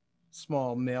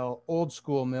small mail, old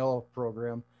school mail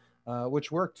program, which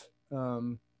worked.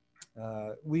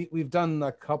 We've done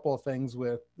a couple of things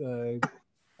with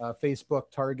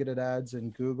Facebook targeted ads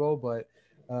and Google, but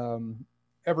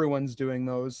everyone's doing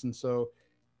those. And so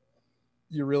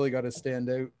you really got to stand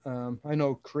out. I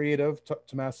know Creative,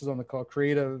 Tomas is on the call,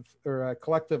 Creative or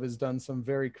Collective has done some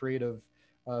very creative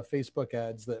Facebook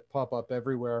ads that pop up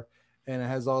everywhere, and it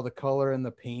has all the color and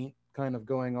the paint kind of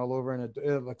going all over, and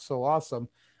it looks so awesome.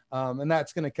 And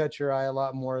that's going to catch your eye a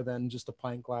lot more than just a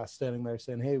pint glass standing there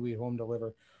saying, hey, we home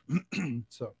deliver.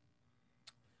 So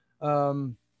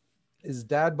is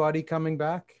Dad Body coming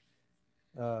back?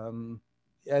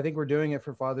 I think we're doing it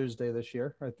for Father's Day this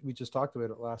year. We just talked about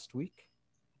it last week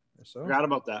or so. Forgot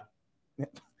about that.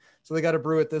 So they got to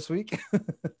brew it this week.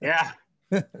 Yeah.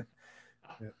 I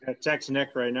text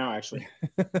Nick right now, actually.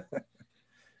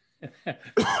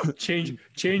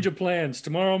 change of plans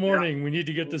tomorrow morning. Yeah. We need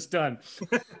to get this done.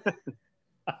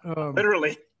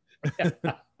 Literally.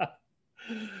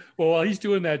 Well, while he's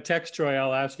doing that text, Troy,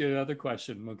 I'll ask you another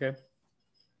question. Okay.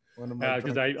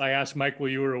 Because I asked Mike while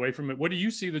you were away from it, what do you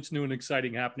see that's new and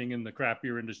exciting happening in the craft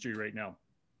beer industry right now?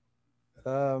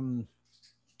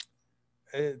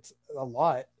 It's a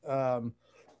lot.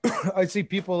 I see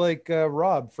people like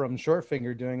Rob from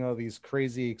Shortfinger doing all these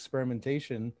crazy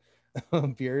experimentation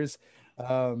beers.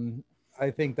 I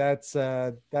think that's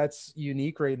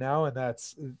unique right now, and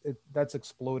that's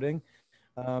exploding.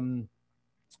 Um,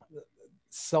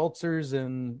 Seltzers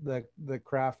and the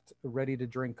craft ready to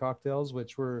drink cocktails,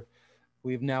 which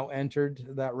we've now entered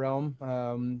that realm.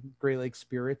 Great Lake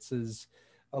Spirits is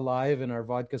alive, and our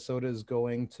vodka soda is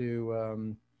going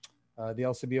to the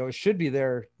LCBO. It should be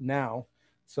there now.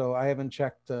 So I haven't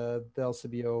checked the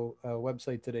LCBO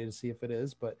website today to see if it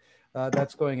is, but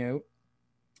that's going out.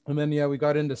 And then, yeah, we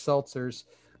got into seltzers.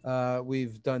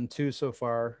 We've done two so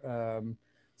far.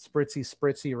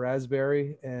 Spritzy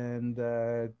Raspberry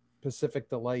and Pacific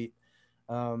Delight.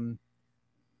 Um,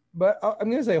 but I'm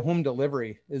going to say home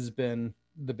delivery has been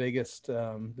the biggest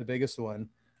one.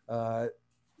 Uh,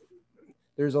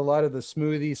 there's a lot of the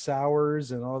smoothie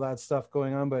sours and all that stuff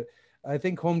going on, but I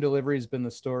think home delivery has been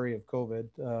the story of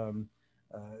COVID.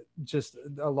 Just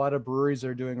a lot of breweries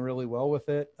are doing really well with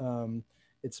it.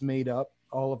 It's made up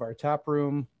all of our tap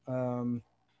room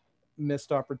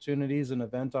missed opportunities and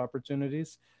event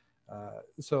opportunities.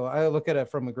 So I look at it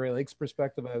from a Great Lakes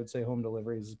perspective. I would say home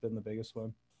delivery has been the biggest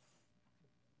one.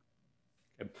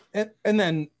 And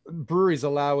then breweries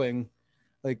allowing,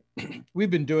 like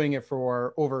we've been doing it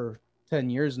for over 10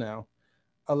 years now,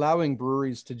 allowing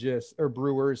breweries to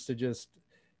brewers to just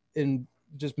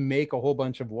make a whole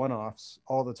bunch of one-offs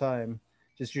all the time.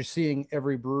 Just you're seeing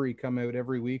every brewery come out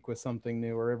every week with something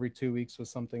new, or every 2 weeks with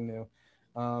something new.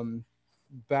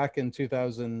 Back in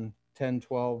 2010,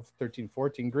 12, 13,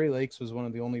 14, Great Lakes was one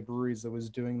of the only breweries that was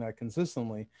doing that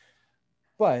consistently,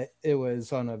 but it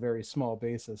was on a very small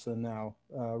basis, and now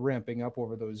ramping up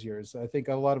over those years. I think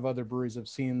a lot of other breweries have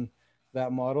seen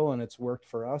that model, and it's worked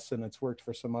for us, and it's worked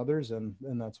for some others, and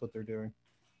that's what they're doing.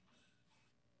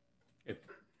 Okay.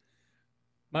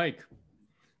 Mike,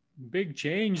 big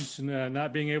change in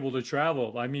not being able to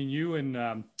travel. I mean, you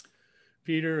and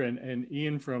Peter and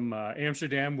Ian from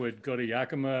Amsterdam would go to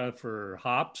Yakima for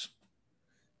hops.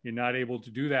 You're not able to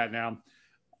do that now.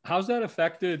 How's that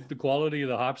affected the quality of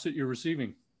the hops that you're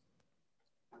receiving?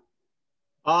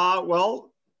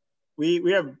 Well,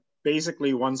 we have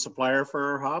basically one supplier for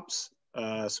our hops.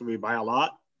 So we buy a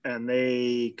lot, and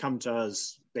they came to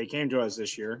us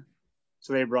this year.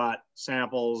 So they brought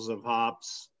samples of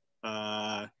hops,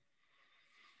 and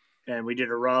we did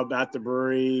a rub at the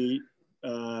brewery,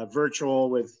 virtual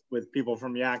with people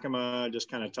from Yakima,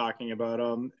 just kind of talking about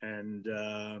them. And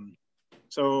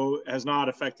so it has not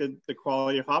affected the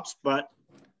quality of hops, but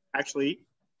actually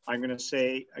I'm going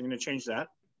to change that.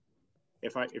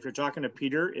 If you're talking to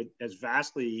Peter, it has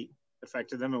vastly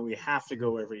affected them, and we have to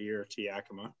go every year to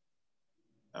Yakima.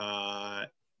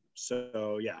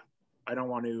 So yeah, I don't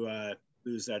want to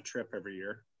lose that trip every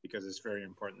year, because it's very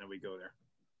important that we go there.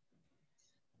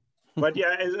 But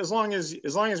yeah, as long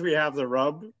as we have the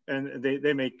rub, and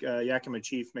they make Yakima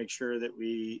Chief make sure that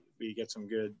we get some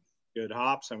good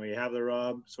hops, and we have the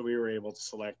rub, so we were able to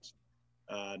select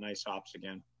nice hops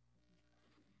again.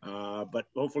 But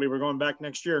hopefully we're going back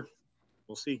next year.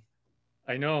 We'll see.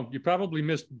 I know you probably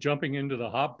missed jumping into the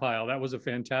hop pile. That was a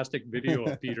fantastic video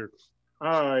of Peter.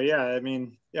 Oh yeah, I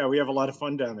mean, yeah, we have a lot of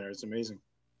fun down there. It's amazing.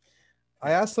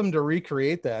 I asked them to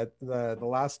recreate that the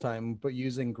last time, but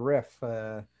using Griff,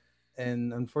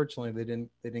 and unfortunately they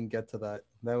didn't get to that.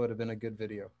 That would have been a good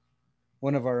video.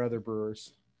 One of our other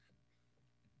brewers.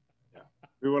 Yeah,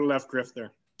 we would have left Griff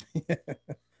there.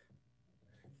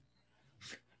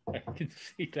 I can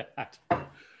see that.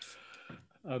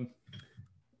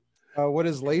 What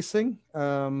is lacing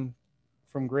from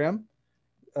Graham?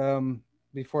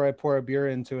 Before I pour a beer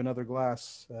into another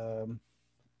glass,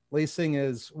 lacing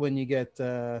is when you get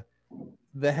the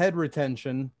head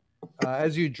retention.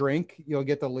 As you drink, you'll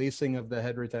get the lacing of the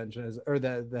head retention, or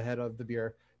the head of the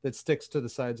beer that sticks to the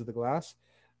sides of the glass.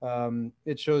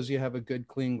 It shows you have a good,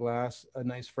 clean glass, a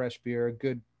nice, fresh beer, a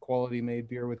good quality made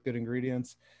beer with good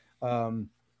ingredients.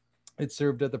 It's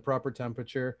served at the proper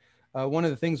temperature. One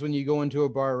of the things when you go into a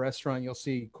bar or restaurant, you'll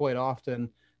see quite often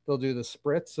they'll do the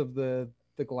spritz of the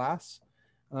glass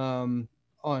on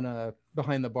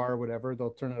behind the bar or whatever.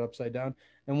 They'll turn it upside down.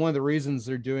 And one of the reasons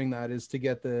they're doing that is to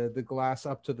get the glass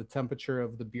up to the temperature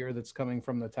of the beer that's coming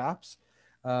from the taps.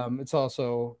 It's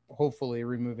also hopefully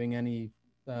removing any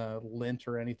lint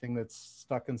or anything that's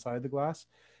stuck inside the glass.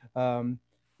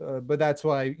 But that's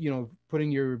why,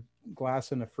 putting your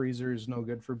glass in a freezer is no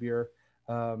good for beer.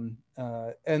 And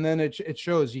then it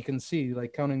shows, you can see,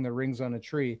 like counting the rings on a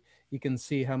tree, you can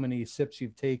see how many sips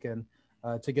you've taken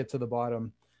to get to the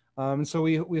bottom. So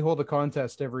we hold a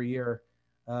contest every year.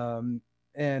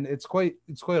 And it's quite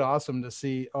awesome to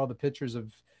see all the pictures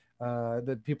of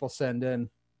that people send in.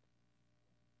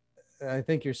 I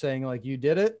think you're saying like you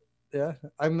did it. Yeah.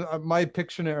 My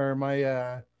picture, or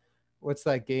my what's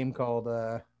that game called?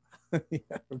 Yeah,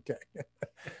 okay.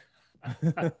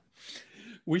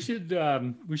 We should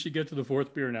get to the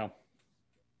fourth beer now.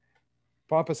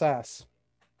 Pompous Ass.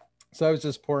 So I was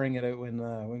just pouring it out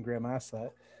when Graham asked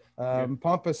that.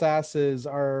 Pompous Ass is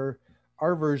our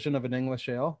version of an English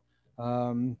ale.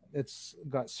 It's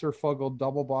got Sir Fuggle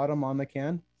double bottom on the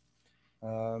can.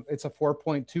 It's a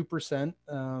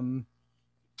 4.2%.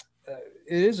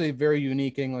 It is a very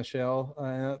unique English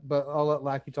ale, but I'll let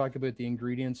Lackey talk about the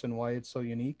ingredients and why it's so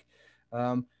unique.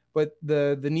 But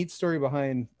the neat story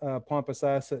behind Pompous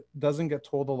Ass that doesn't get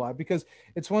told a lot, because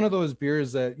it's one of those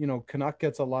beers that, you know, Canuck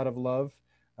gets a lot of love.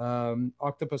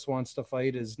 Octopus Wants to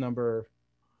Fight is number,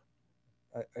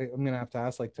 I'm gonna have to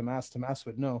ask like Tomas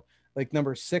would know, like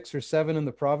number 6 or 7 in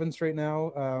the province right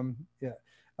now.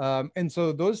 And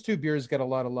so those two beers get a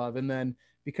lot of love. And then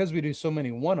because we do so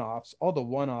many one-offs, all the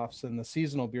one-offs and the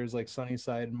seasonal beers like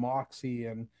Sunnyside, Moxie,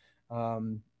 and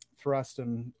Thrust,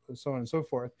 and so on and so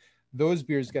forth, those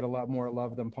beers get a lot more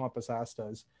love than Pompous Ass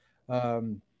does.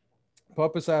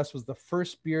 Pompous Ass was the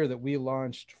first beer that we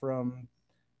launched from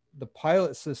the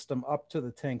pilot system up to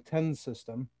the Tank 10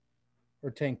 system,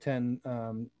 or Tank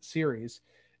 10 series,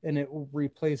 and it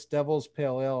replaced Devil's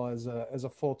Pale Ale as a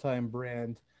full-time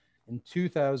brand in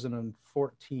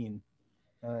 2015.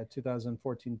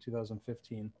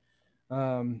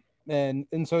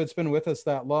 And so it's been with us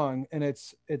that long, and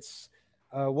it's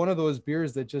one of those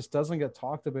beers that just doesn't get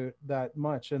talked about that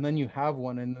much. And then you have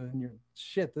one, and then you're,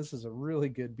 shit, this is a really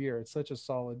good beer. It's such a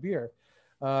solid beer.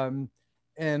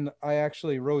 And I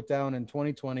actually wrote down in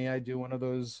 2020, I do one of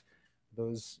those,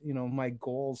 you know, my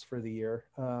goals for the year.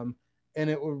 And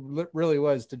it really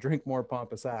was to drink more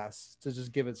Pompous Ass, to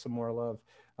just give it some more love,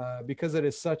 because it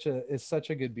is such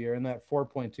a good beer, and that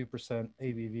 4.2%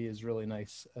 ABV is really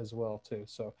nice as well too.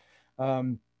 So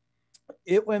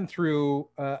it went through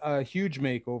a huge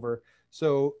makeover.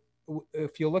 So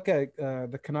if you look at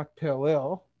the Canuck Pale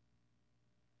Ale,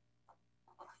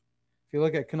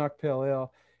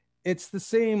 it's the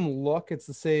same look, it's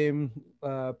the same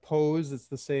pose, it's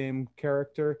the same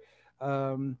character.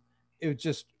 It was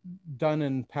just done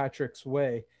in Patrick's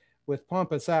way. With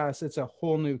Pompous Ass, it's a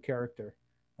whole new character.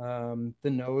 The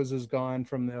nose is gone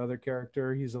from the other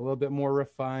character. He's a little bit more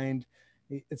refined.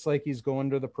 It's like he's going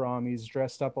to the prom. He's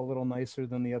dressed up a little nicer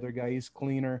than the other guy. He's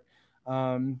cleaner.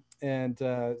 So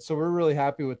we're really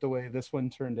happy with the way this one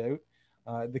turned out.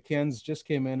 The cans just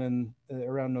came in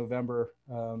around November,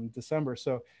 December.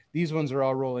 So these ones are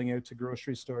all rolling out to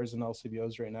grocery stores and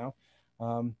LCBOs right now.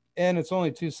 And it's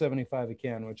only $2.75 a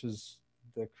can, which is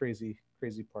the crazy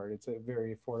part. It's a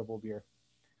very affordable beer.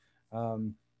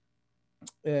 And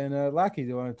Lackey, do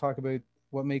you want to talk about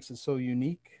what makes it so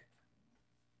unique?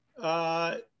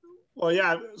 Well,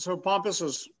 yeah. So Pompous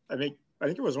was, I think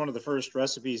it was one of the first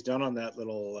recipes done on that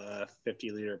little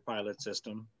 50-liter pilot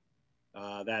system.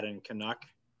 That in Canuck,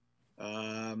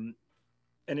 and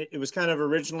it was kind of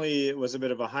originally, it was a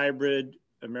bit of a hybrid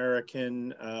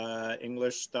American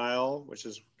English style, which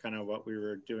is kind of what we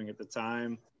were doing at the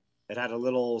time. It had a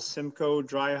little Simcoe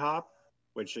dry hop,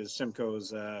 which is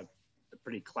Simcoe's a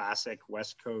pretty classic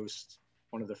West Coast,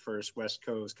 one of the first West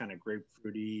Coast kind of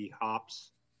grapefruity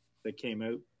hops that came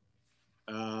out.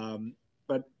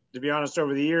 But to be honest,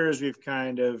 over the years, we've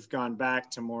kind of gone back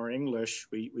to more English.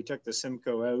 We took the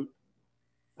Simcoe out.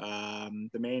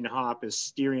 The main hop is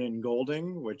Styrian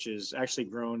Golding, which is actually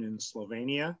grown in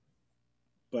Slovenia,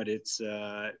 but it's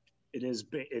the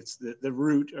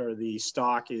root, or the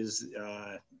stock is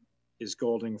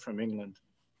Golding from England.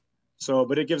 So,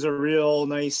 but it gives a real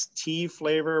nice tea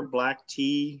flavor, black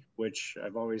tea, which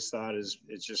I've always thought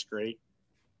it's just great.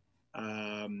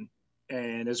 And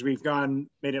as we've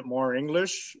made it more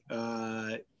English,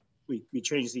 we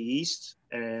changed the yeast,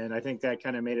 and I think that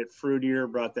kind of made it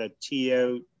fruitier, brought that tea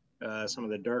out, some of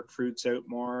the dark fruits out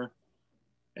more,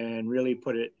 and really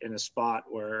put it in a spot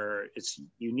where it's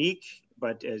unique,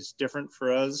 but is different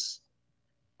for us.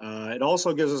 It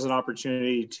also gives us an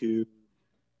opportunity to,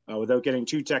 without getting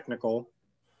too technical,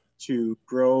 to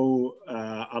grow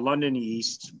a London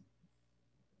yeast,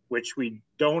 which we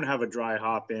don't have a dry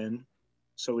hop in.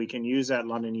 So we can use that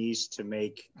London yeast to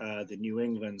make the New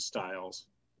England styles,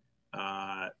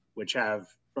 which have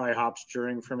dry hops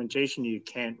during fermentation. You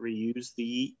can't reuse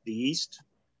the yeast.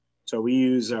 So we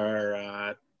use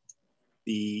the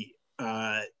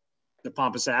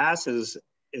Pompous Ass is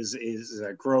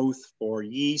a growth for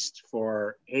yeast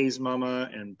for Haze Mama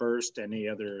and Burst, any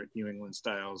other New England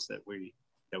styles that we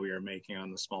are making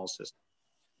on the small system.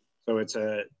 So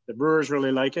the brewers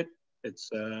really like it. It's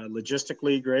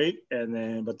logistically great,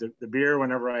 but the beer,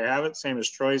 whenever I have it, same as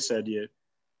Troy said,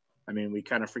 we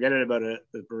kind of forget about it at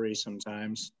the brewery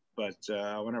sometimes. but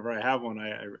whenever I have one,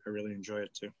 I really enjoy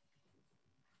it too.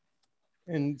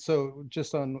 And so,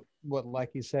 just on what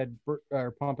Lackey said,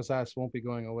 our Pompous Ass won't be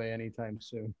going away anytime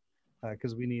soon,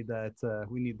 because we need that.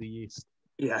 We need the yeast.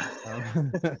 Yeah,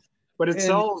 but it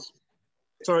sells.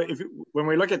 So when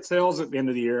we look at sales at the end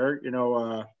of the year,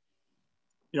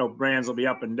 brands will be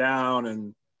up and down,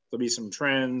 and there'll be some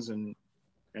trends, and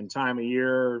time of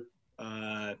year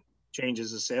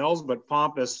changes the sales, but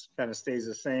Pompous kind of stays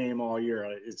the same all year.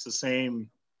 It's the same,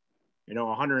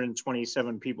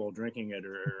 127 people drinking it,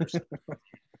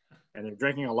 and they're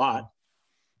drinking a lot,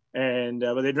 and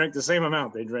but they drink the same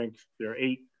amount. They drink their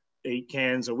eight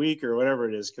cans a week or whatever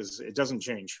it is, because it doesn't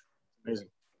change. Amazing.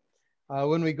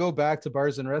 When we go back to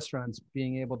bars and restaurants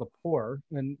being able to pour,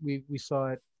 and we saw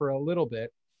it for a little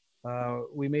bit,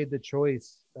 we made the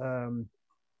choice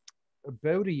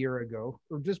about a year ago,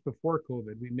 or just before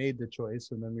COVID, we made the choice,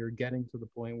 and then we were getting to the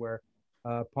point where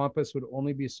Pompous would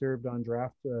only be served on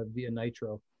draft via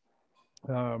nitro.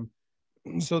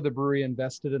 So the brewery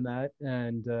invested in that,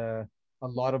 and a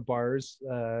lot of bars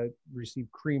received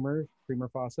creamer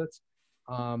faucets.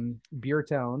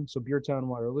 Beertown, so Beertown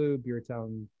Waterloo,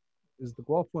 Beertown, is the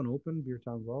Guelph one open?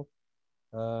 Beertown Guelph?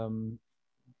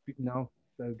 No,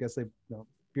 I guess no.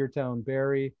 Beertown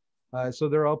Barrie. So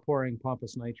they're all pouring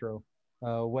Pompous Nitro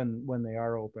when they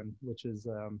are open, which is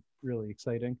really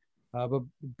exciting.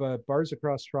 But bars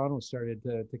across Toronto started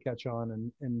to catch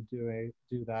on and do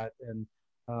that, and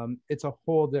it's a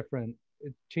whole different.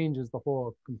 It changes the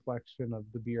whole complexion of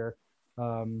the beer.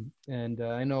 And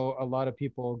I know a lot of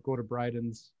people go to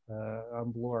Bryden's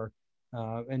on Bloor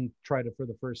and tried it for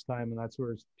the first time, and that's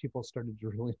where people started to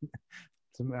really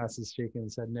some asses shaking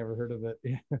and said never heard of it.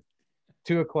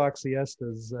 2 o'clock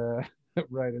siestas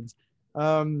Bryden's.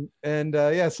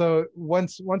 So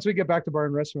once we get back to bar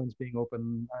and restaurants being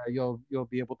open, you'll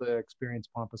be able to experience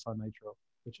Pompous on Nitro,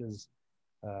 which is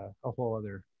a whole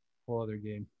other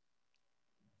game.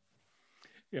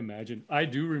 Imagine. I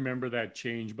do remember that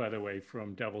change, by the way,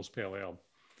 from Devil's Pale Ale.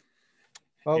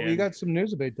 Oh, we got some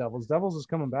news about Devils. Devils is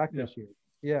coming back this year.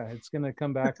 Yeah, it's going to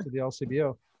come back to the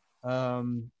LCBO.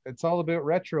 It's all about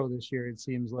retro this year, it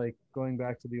seems like, going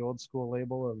back to the old school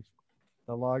label of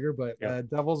the lager. But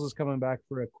Devils is coming back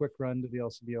for a quick run to the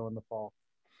LCBO in the fall.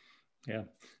 Yeah,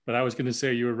 but I was going to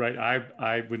say, you were right.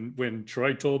 I when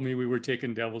Troy told me we were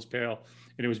taking Devil's Pale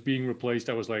and it was being replaced,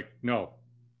 I was like, no,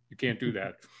 you can't do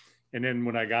that. And then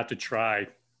when I got to try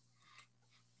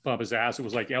Pompous Ass, it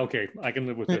was like, okay, I can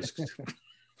live with this.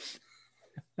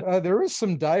 There was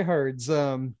some diehards.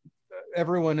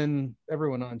 Everyone in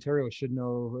Ontario should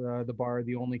know the bar,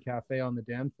 The Only Cafe on the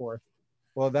Danforth.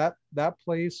 Well, that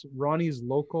place, Ronnie's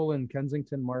Local in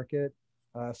Kensington Market,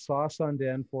 Sauce on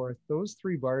Danforth, those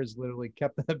 3 bars literally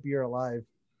kept that beer alive,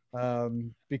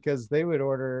 because they would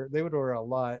order a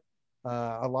lot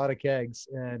of kegs,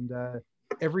 and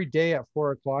every day at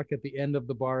 4 o'clock at the end of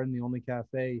the bar in The Only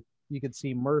Cafe, you could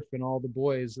see Murph and all the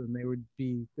boys, and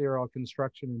they're all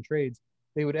construction and trades.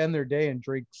 They would end their day and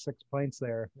drink 6 pints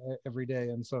there every day.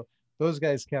 And so those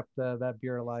guys kept that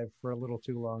beer alive for a little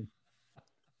too long.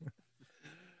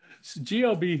 So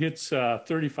GLB hits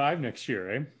 35 next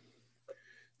year, eh?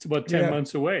 It's about 10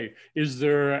 months away. Is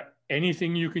there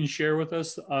anything you can share with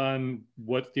us on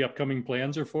what the upcoming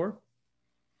plans are for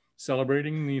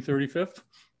celebrating the 35th?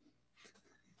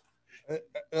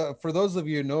 For those of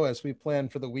you who know us, we plan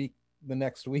for the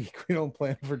next week. We don't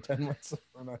plan for 10 months.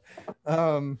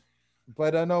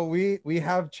 But I know we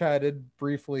have chatted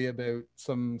briefly about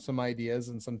some ideas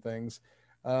and some things.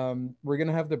 We're going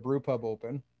to have the brew pub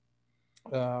open.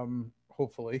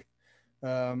 Hopefully,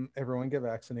 everyone get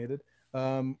vaccinated.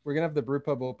 We're going to have the brew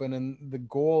pub open, and the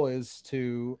goal is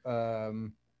to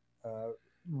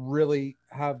really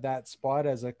have that spot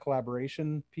as a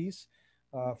collaboration piece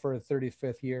for a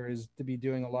 35th year, is to be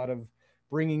doing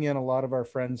bringing in a lot of our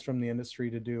friends from the industry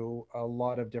to do a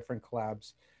lot of different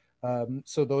collabs.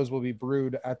 So those will be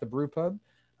brewed at the brew pub,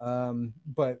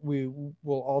 but we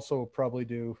will also probably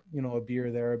do, a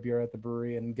beer there, a beer at the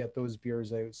brewery, and get those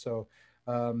beers out. So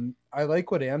I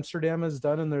like what Amsterdam has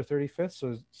done in their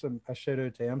 35th. So a shout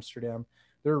out to Amsterdam.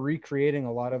 They're recreating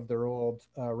a lot of their old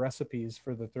recipes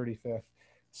for the 35th.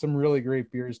 Some really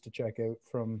great beers to check out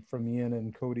from Ian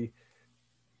and Cody.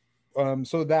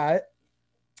 So that,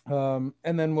 and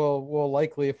then we'll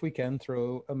likely, if we can,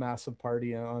 throw a massive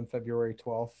party on February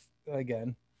 12th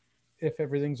again, if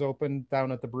everything's open,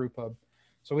 down at the brew pub.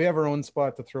 So we have our own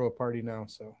spot to throw a party now.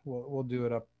 So we'll do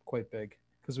it up quite big,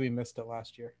 because we missed it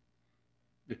last year.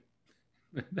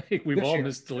 I think we've all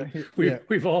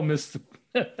missed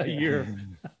a year.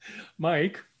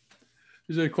 Mike,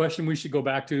 there's a question we should go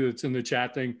back to that's in the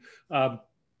chat thing.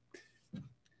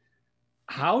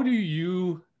 how do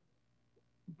you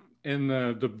and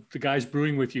the guys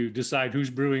brewing with you decide who's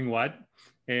brewing what,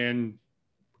 and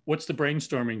what's the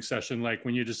brainstorming session like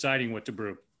when you're deciding what to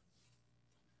brew?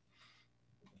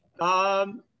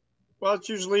 Well, it's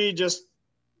usually just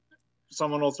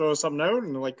someone will throw something out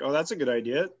and like, oh, that's a good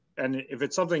idea. And if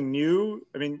it's something new,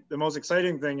 I mean, the most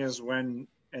exciting thing is when,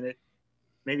 and it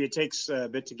maybe it takes a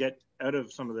bit to get out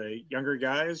of some of the younger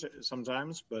guys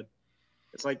sometimes, but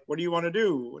it's like, what do you want to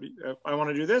do? I want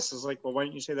to do this. It's like, well, why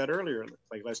didn't you say that earlier?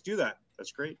 Like, let's do that.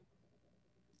 That's great.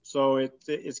 So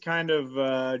it's kind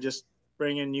of just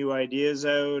bringing new ideas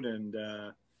out. And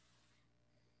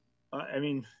I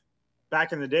mean,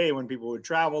 back in the day when people would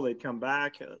travel, they'd come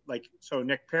back. Like, so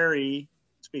Nick Perry,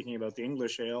 speaking about the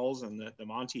English ales and the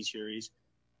Monty series,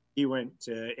 he went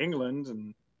to England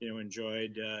and,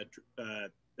 enjoyed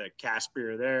the cask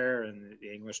beer there and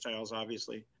the English styles,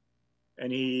 obviously.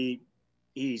 And he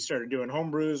started doing home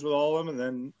brews with all of them. And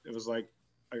then it was like,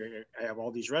 okay, I have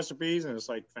all these recipes and it's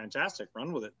like, fantastic,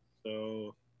 run with it.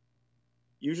 So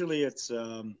usually it's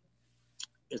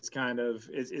kind of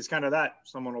that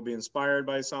someone will be inspired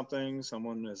by something.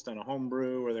 Someone has done a home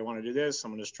brew where they want to do this.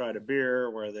 Someone has tried a beer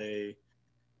where they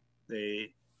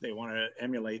want to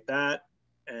emulate that.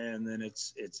 And then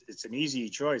it's an easy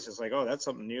choice. It's like, oh, that's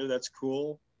something new. That's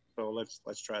cool. So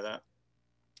let's try that.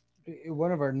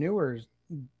 One of our newer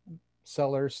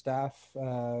cellar staff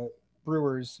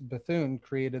brewers, Bethune,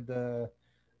 created the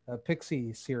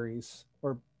Pixie series,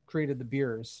 or created the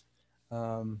beers,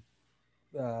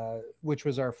 which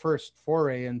was our first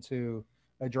foray into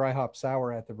a dry hop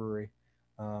sour at the brewery,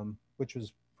 which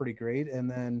was pretty great. And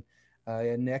then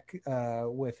Nick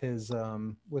with his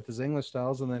English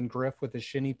styles, and then Griff with his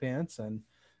shinny pants. And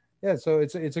yeah, so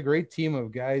it's a great team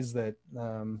of guys that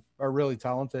are really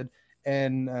talented.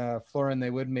 And Florin, they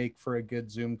would make for a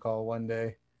good Zoom call one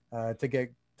day to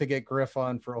get Griff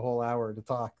on for a whole hour to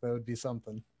talk. That would be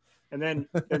something. And then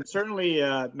certainly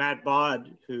Matt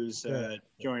Bod, who's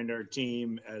joined our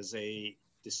team as a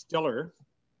distiller,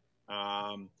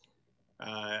 I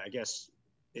guess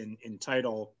in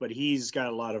title, but he's got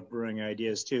a lot of brewing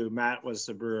ideas too. Matt was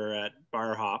the brewer at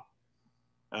Bar Hop.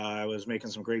 Was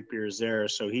making some great beers there.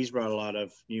 So he's brought a lot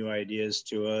of new ideas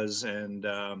to us. And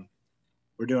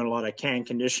we're doing a lot of can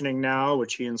conditioning now,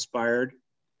 which he inspired,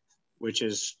 which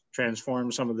has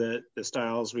transformed some of the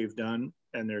styles we've done,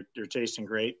 and they're tasting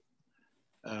great.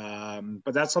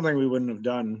 But that's something we wouldn't have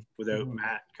done without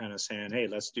Matt kind of saying, hey,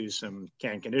 let's do some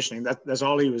can conditioning. That's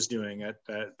all he was doing at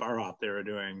Bar Hop. They were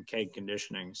doing keg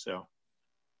conditioning. So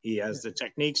he has the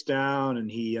techniques down, and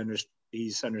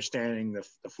he's understanding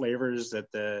the flavors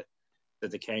that the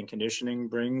can conditioning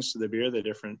brings to the beer, the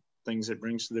different things it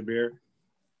brings to the beer.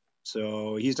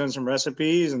 So he's done some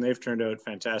recipes, and they've turned out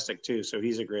fantastic too. So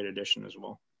he's a great addition as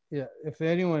well. Yeah. If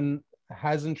anyone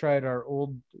hasn't tried our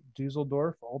old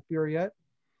Dusseldorf alt beer yet,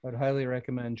 I'd highly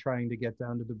recommend trying to get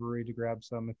down to the brewery to grab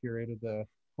some if you're out of the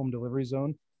home delivery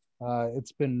zone.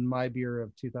 It's been my beer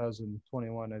of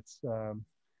 2021. It's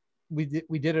we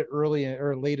did it early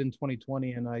or late in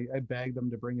 2020, and I begged them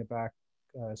to bring it back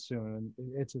soon.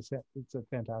 And it's a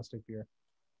fantastic beer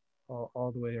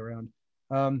all the way around.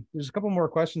 There's a couple more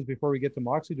questions before we get to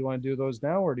Moxie. Do you want to do those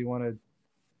now, or do you want to?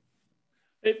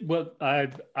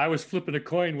 I was flipping a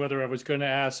coin whether I was going to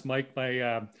ask Mike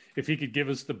if he could give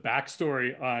us the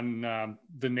backstory on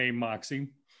the name Moxie.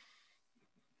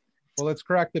 Well, let's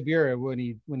crack the beer when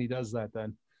he does that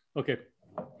then. Okay.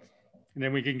 And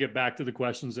then we can get back to the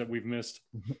questions that we've missed.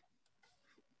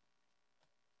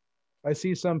 I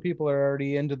see some people are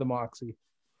already into the Moxie,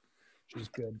 which is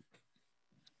good.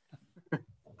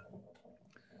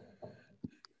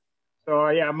 So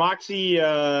yeah, Moxie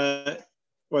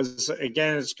was,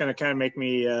 again, it's going to kind of make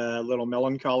me a little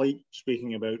melancholy,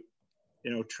 speaking about,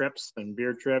 trips and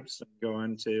beer trips and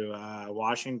going to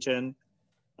Washington.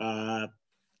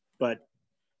 But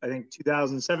I think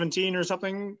 2017 or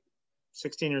something,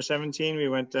 16 or 17, we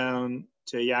went down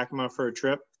to Yakima for a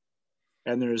trip.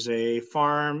 And there's a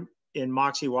farm in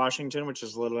Moxie, Washington, which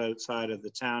is a little outside of the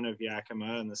town of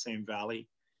Yakima in the same valley.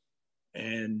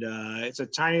 And it's a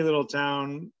tiny little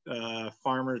town,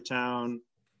 farmer town.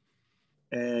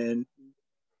 And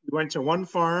we went to one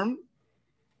farm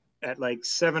at like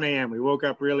 7 a.m. We woke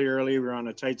up really early. We were on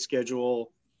a tight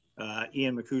schedule.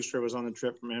 Ian McCustra was on the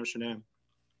trip from Amsterdam.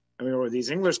 And we were with these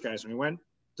English guys. And we went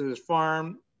to this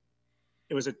farm.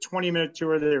 It was a 20-minute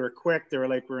tour. They were quick. They were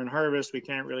like, we're in harvest. We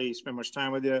can't really spend much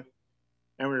time with you.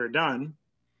 And we were done.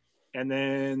 And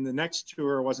then the next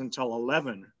tour wasn't until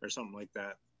 11 or something like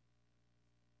that.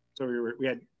 So we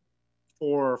had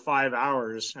 4 or 5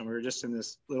 hours, and we were just in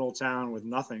this little town with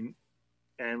nothing.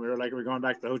 And we were like, we're going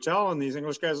back to the hotel. And these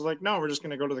English guys were like, no, we're just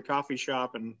going to go to the coffee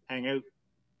shop and hang out.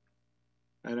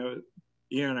 And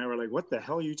Ian and I were like, what the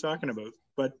hell are you talking about?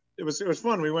 But it was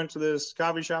fun. We went to this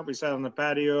coffee shop. We sat on the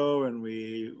patio and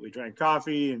we drank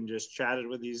coffee and just chatted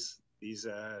with these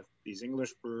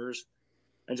English brewers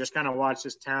and just kind of watched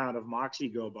this town of Moxie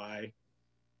go by,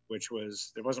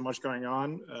 there wasn't much going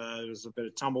on. There was a bit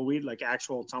of tumbleweed, like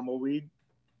actual tumbleweed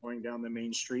going down the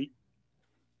main street,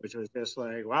 which was just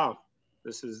like, wow,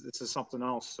 this is something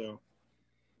else. So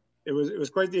it was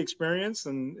quite the experience,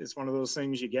 and it's one of those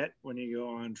things you get when you go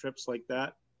on trips like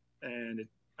that. And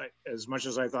as much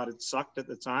as I thought it sucked at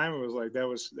the time, it was like that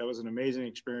was an amazing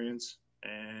experience,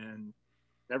 and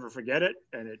never forget it.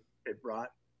 And it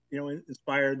brought,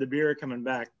 inspired the beer coming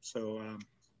back. So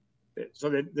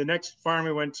the next farm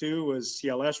we went to was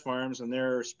CLS Farms, and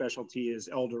their specialty is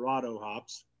El Dorado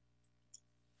hops,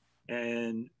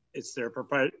 and it's their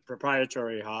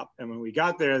proprietary hop. And when we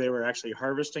got there, they were actually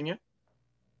harvesting it,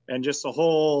 and just the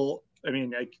whole,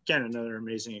 again, another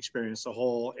amazing experience. The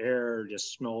whole air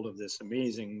just smelled of this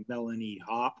amazing melony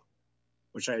hop,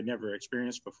 which I had never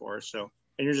experienced before. So,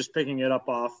 and you're just picking it up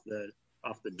off the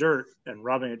dirt and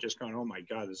rubbing it, just going, oh my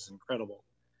God, this is incredible.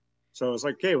 So it's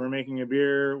like, okay, we're making a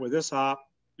beer with this hop.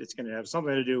 It's going to have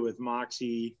something to do with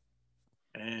Moxie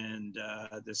and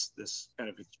this kind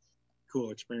of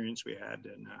cool experience we had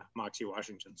in Moxie,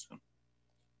 Washington. So.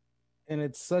 And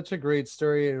it's such a great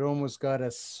story. It almost got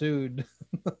us sued.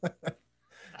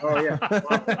 Oh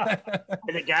yeah,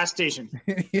 in a gas station.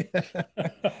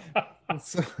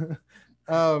 So,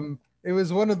 it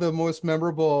was one of the most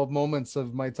memorable moments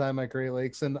of my time at Great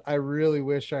Lakes, and I really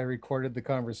wish I recorded the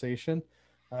conversation.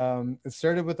 It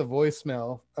started with a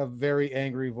voicemail, a very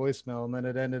angry voicemail, and then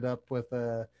it ended up with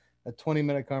a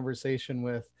 20-minute conversation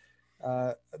with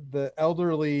the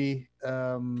elderly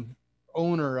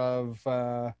owner of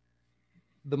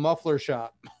the muffler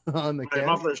shop on the can.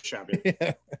 Muffler shop.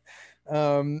 Yeah.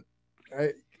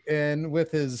 And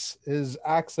with his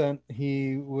accent,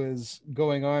 he was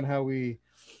going on how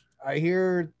I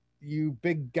hear you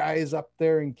big guys up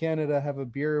there in Canada have a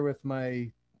beer with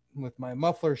my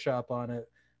muffler shop on it.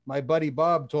 My buddy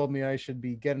Bob told me I should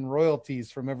be getting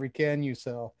royalties from every can you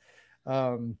sell.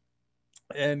 And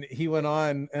he went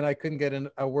on, and I couldn't get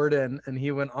a word in, and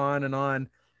he went on and on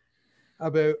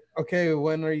about, okay,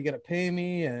 when are you going to pay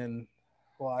me? And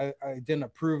well, I didn't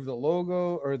approve the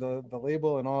logo or the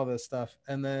label and all this stuff.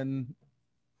 And then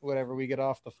whatever, we get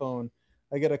off the phone.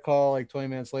 I get a call like 20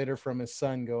 minutes later from his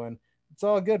son going, it's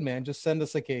all good, man. Just send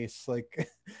us a case. Like,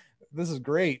 this is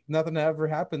great. Nothing ever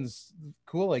happens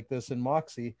cool like this in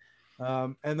Moxie.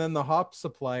 And then the hop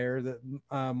supplier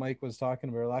that Mike was talking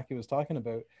about, or Lackey was talking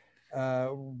about,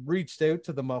 reached out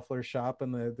to the muffler shop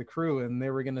and the crew, and we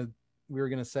were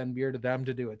going to send beer to them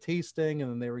to do a tasting, and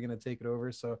then they were going to take it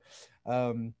over. So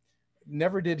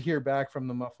never did hear back from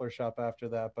the muffler shop after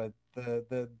that, but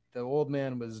the old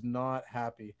man was not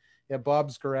happy. Yeah,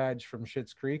 Bob's Garage from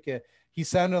Schitt's Creek. He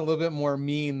sounded a little bit more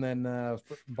mean than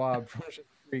Bob from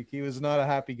Schitt's Creek. He was not a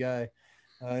happy guy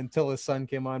until his son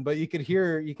came on. But you could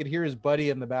hear his buddy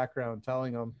in the background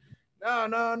telling him,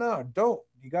 no, don't.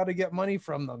 You got to get money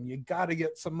from them. You got to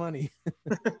get some money.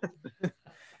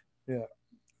 Yeah.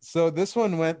 So this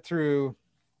one went through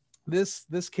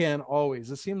this can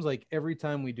always. It seems like every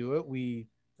time we do it, we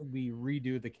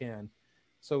redo the can.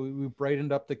 So we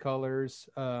brightened up the colors,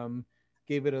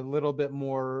 gave it a little bit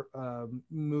more,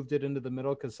 moved it into the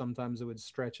middle because sometimes it would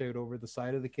stretch out over the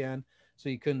side of the can, so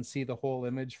you couldn't see the whole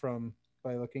image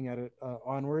by looking at it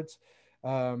onwards.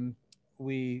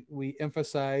 We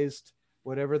emphasized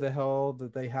whatever the hell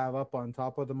that they have up on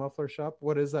top of the muffler shop.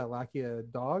 What is that, Lackey? A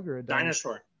dog or a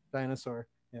dinosaur? Dinosaur.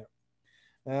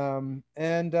 And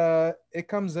it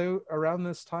comes out around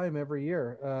this time every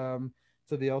year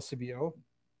to the LCBO.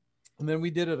 And then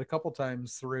we did it a couple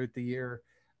times throughout the year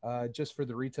just for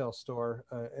the retail store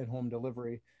and home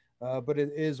delivery. But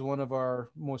it is one of our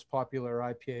most popular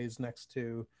IPAs next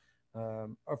to,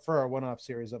 for our one-off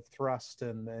series of Thrust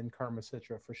and Karma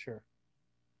Citra for sure.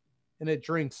 And it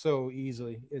drinks so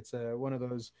easily. It's one of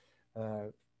those, I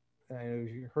know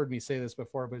you heard me say this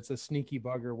before, but it's a sneaky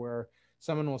bugger where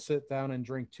someone will sit down and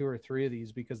drink 2 or 3 of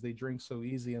these because they drink so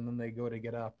easy, and then they go to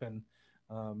get up and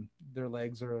their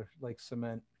legs are like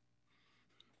cement.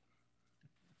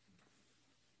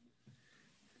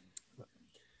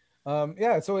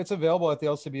 So it's available at the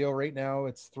LCBO right now.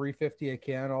 It's $3.50 a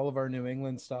can. All of our New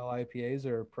England style IPAs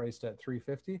are priced at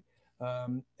 $3.50,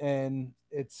 and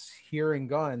it's here and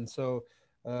gone. So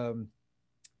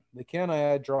the can I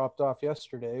had dropped off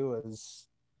yesterday was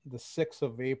the 6th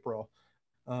of April.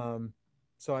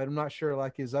 So I'm not sure,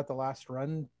 like, is that the last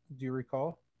run? Do you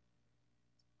recall?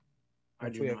 I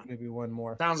do we have not. maybe one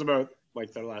more. Sounds about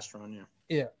like their last run, yeah.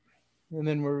 Yeah. And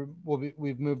then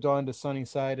we've moved on to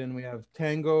Sunnyside, and we have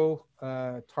Tango,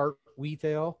 Tart Wheat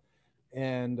Ale,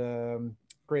 and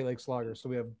Great Lakes Lager. So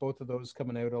we have both of those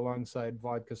coming out alongside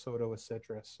vodka soda with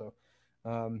citrus. So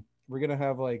we're gonna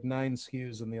have like 9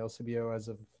 SKUs in the LCBO as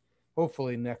of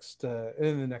hopefully in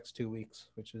the next 2 weeks,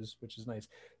 which is nice.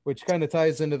 Which kind of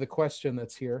ties into the question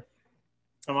that's here.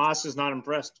 Tomas is not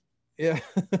impressed. Yeah.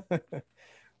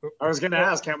 I was going to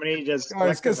ask how many does. I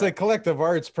was going to say Collective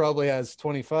Arts probably has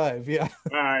 25. Yeah.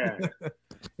 Yeah.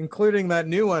 Including that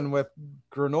new one with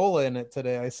granola in it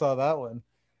today. I saw that one.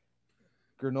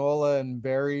 Granola and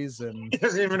berries and. He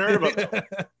hasn't even heard about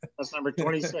that. That's number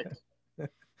 26.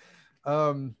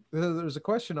 There's a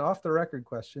question, off the record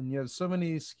question. You have so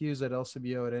many SKUs at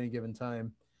LCBO at any given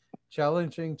time,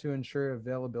 challenging to ensure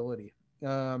availability.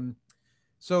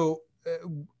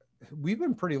 We've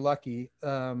been pretty lucky.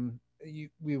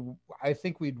 I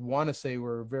think we'd want to say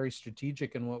we're very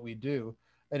strategic in what we do,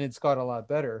 and it's got a lot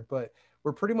better, but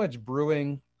we're pretty much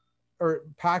brewing or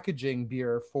packaging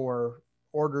beer for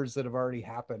orders that have already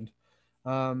happened.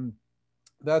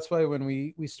 That's why when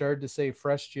we started to say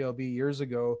fresh GLB years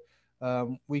ago,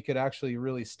 we could actually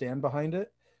really stand behind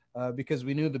it, because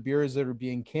we knew the beers that are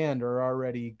being canned are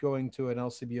already going to an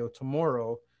LCBO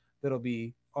tomorrow that'll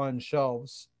be on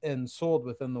shelves and sold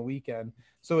within the weekend.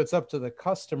 So it's up to the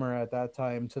customer at that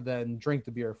time to then drink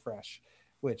the beer fresh,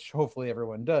 which hopefully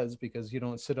everyone does, because you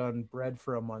don't sit on bread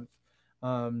for a month.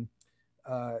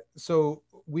 So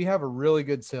we have a really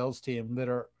good sales team that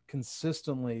are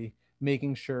consistently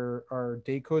making sure our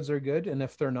date codes are good. And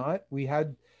if they're not, we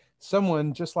had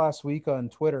someone just last week on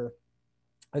Twitter,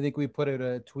 I think we put out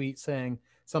a tweet saying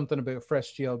something about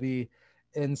fresh GLB,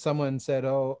 and someone said,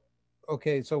 "Oh,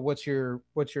 okay, so what's your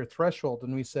threshold?"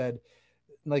 And we said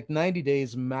like 90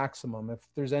 days maximum. If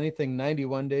there's anything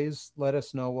 91 days, let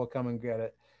us know, we'll come and get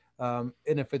it. And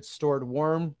if it's stored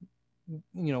warm,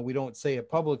 we don't say it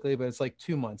publicly, but it's like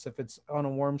 2 months. If it's on a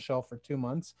warm shelf for 2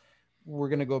 months, we're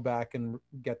going to go back and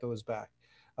get those back.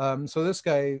 So this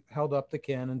guy held up the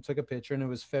can and took a picture, and it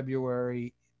was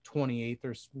February 28th,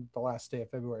 or the last day of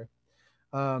February.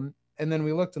 And then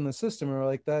we looked in the system, and we're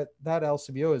like, that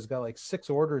LCBO has got like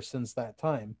 6 orders since that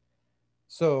time.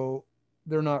 So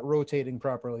they're not rotating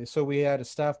properly. So we had a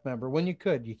staff member, when you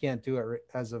can't do it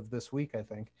as of this week, I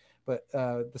think, but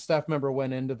the staff member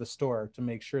went into the store to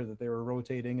make sure that they were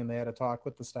rotating, and they had a talk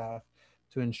with the staff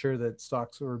to ensure that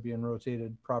stocks were being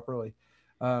rotated properly.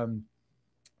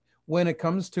 When it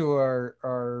comes to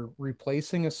our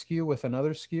replacing a SKU with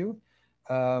another SKU,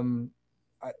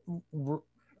 I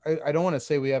don't want to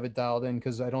say we have it dialed in,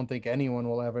 because I don't think anyone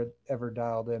will ever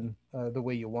dialed in the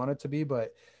way you want it to be.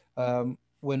 But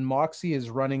when Moxie is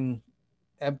running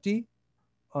empty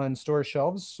on store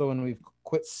shelves, so when we've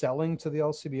quit selling to the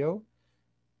LCBO,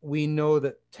 we know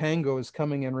that Tango is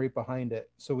coming in right behind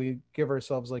it. So we give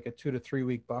ourselves like a 2 to 3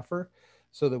 week buffer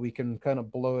so that we can kind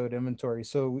of blow out inventory.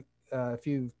 So if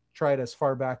you've tried as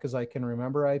far back as I can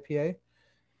remember IPA,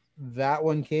 that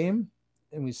one came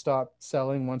and we stopped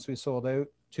selling once we sold out.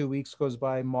 2 weeks goes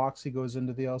by, Moxie goes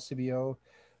into the LCBO.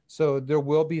 So there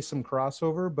will be some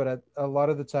crossover, but a lot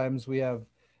of the times we have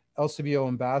LCBO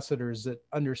ambassadors that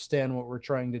understand what we're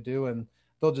trying to do, and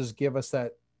they'll just give us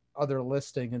that other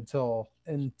listing until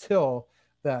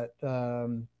that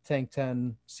Tank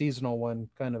 10 seasonal one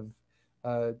kind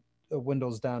of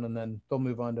windows down, and then they'll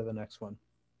move on to the next one.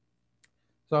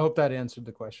 So I hope that answered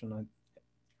the question.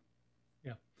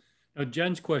 Yeah. Now,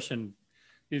 Jen's question,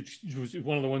 it was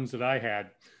one of the ones that I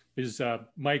had, is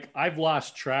Mike, I've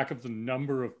lost track of the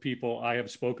number of people I have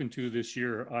spoken to this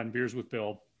year on Beers with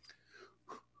Bill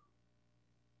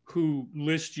who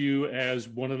list you as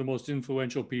one of the most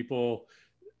influential people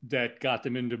that got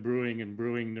them into brewing and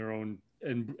brewing their own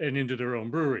and into their own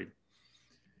brewery.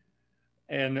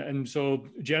 And so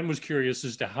Jen was curious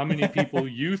as to how many people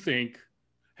you think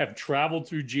have traveled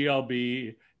through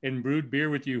GLB and brewed beer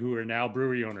with you who are now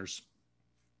brewery owners.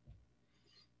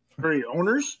 Brewery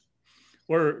owners?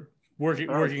 Or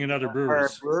working in other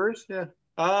breweries. Brewers, yeah.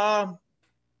 Oh,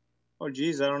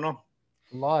 geez, I don't know.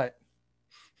 A lot.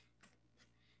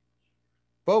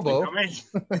 Bobo.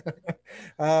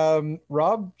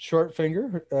 Rob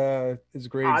Shortfinger is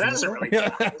great. Oh, that's a really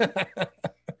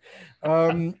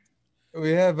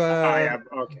we have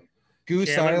okay.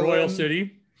 Goose Cam Island, Royal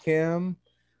City. Cam.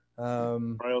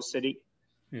 Royal City.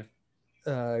 Yeah.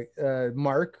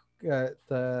 Mark at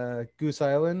Goose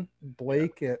Island.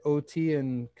 Blake at OT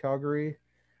in Calgary.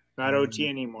 Not OT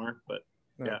anymore, but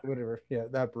yeah. Whatever. Yeah,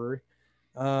 that brewery.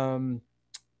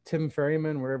 Tim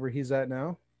Ferryman, wherever he's at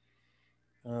now.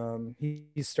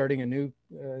 He's starting a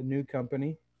new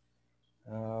company.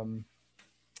 Yeah,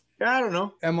 I don't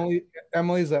know.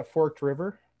 Emily's at Forked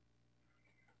River.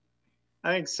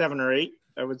 I think 7 or 8,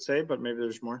 I would say, but maybe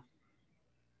there's more.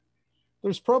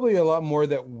 There's probably a lot more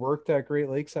that worked at Great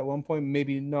Lakes at one point,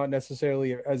 maybe not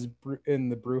necessarily as in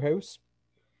the brew house,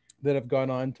 that have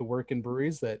gone on to work in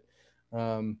breweries that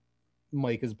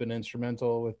Mike has been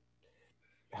instrumental with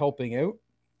helping out.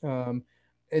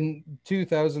 In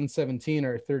 2017,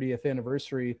 our 30th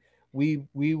anniversary, we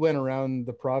went around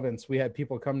the province. We had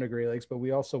people come to Great Lakes, but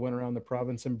we also went around the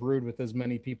province and brewed with as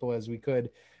many people as we could.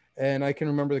 And I can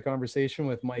remember the conversation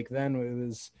with Mike then. It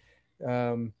was,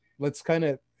 let's kind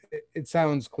of, it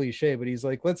sounds cliche, but he's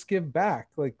like, let's give back.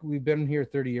 Like, we've been here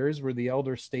 30 years. We're the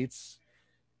elder states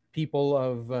people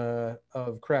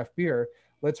of craft beer.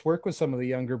 Let's work with some of the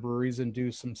younger breweries and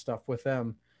do some stuff with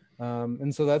them.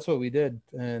 And so that's what we did.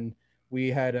 And we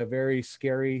had a very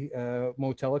scary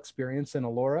motel experience in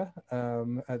Elora.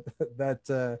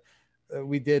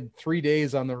 We did 3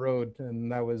 days on the road,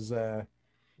 and that was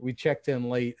we checked in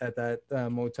late at that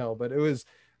motel. But it was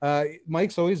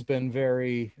Mike's always been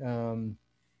very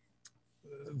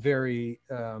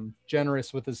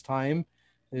generous with his time,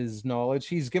 his knowledge.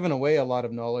 He's given away a lot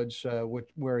of knowledge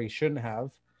where he shouldn't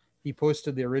have. He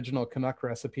posted the original Canuck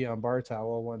recipe on Bar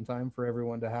Towel one time for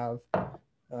everyone to have.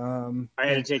 I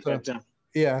had to take that down.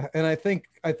 Yeah, and I think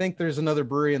there's another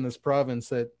brewery in this province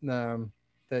that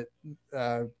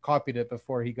copied it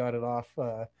before he got it off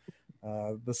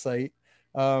the site.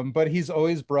 But he's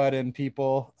always brought in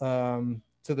people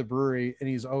to the brewery, and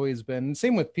he's always been,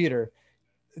 same with Peter,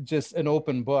 just an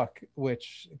open book,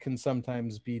 which can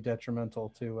sometimes be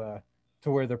detrimental to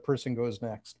where the person goes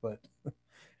next. But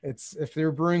it's, if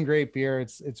they're brewing great beer,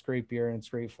 it's great beer and it's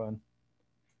great fun.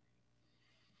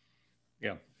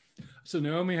 Yeah. So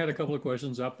Naomi had a couple of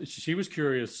questions up. She was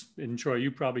curious, and Troy, you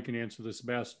probably can answer this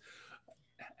best.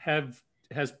 Has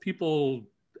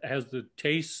the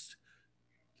taste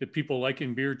that people like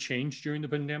in beer changed during the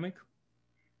pandemic?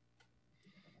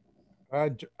 I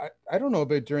don't know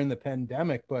about during the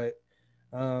pandemic, but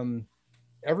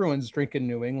everyone's drinking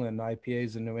New England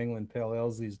IPAs and New England Pale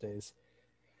Ales these days.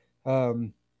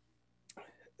 And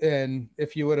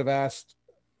if you would have asked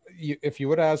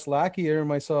Lackey or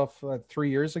myself 3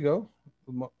 years ago,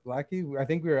 Lackey, I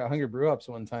think we were at Hungry Brew Ups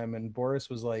one time, and Boris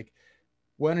was like,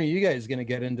 when are you guys going to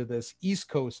get into this East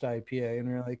Coast IPA? And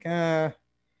we were like, I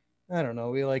don't know.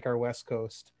 We like our West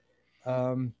Coast.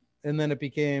 And then it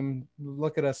became,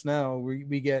 look at us now.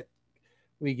 We get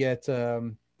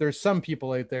there's some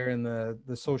people out there in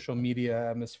the social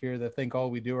media atmosphere that think all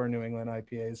we do are New England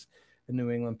IPAs and New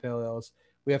England Pale Ales.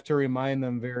 We have to remind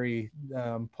them very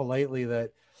politely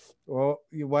that, well,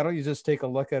 why don't you just take a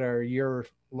look at our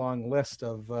year-long list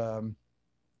of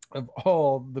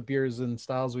all the beers and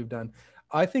styles we've done.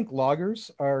 I think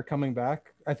lagers are coming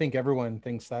back. I think everyone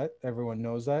thinks that. Everyone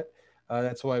knows that.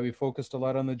 That's why we focused a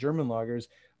lot on the German lagers.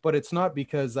 But it's not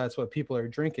because that's what people are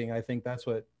drinking. I think that's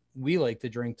what we like to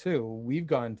drink too. We've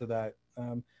gone to that.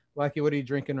 Lackey, what are you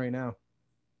drinking right now?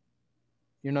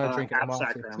 You're not drinking a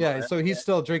Monster. Yeah, so he's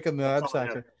still drinking the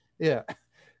Absacker. Yeah.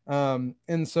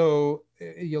 And so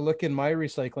you look in my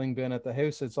recycling bin at the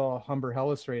house, it's all Humber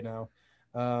Helles right now.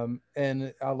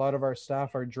 And a lot of our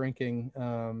staff are drinking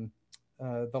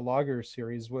the lager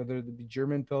series, whether it be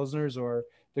German Pilsners or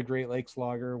the Great Lakes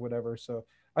lager or whatever. So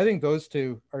I think those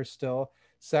two are still.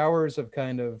 Sours have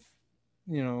kind of,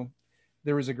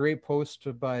 there was a great post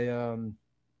by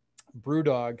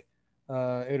Brewdog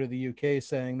out of the UK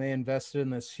saying they invested in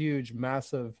this huge,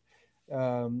 massive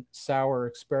sour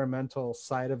experimental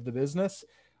side of the business,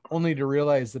 only to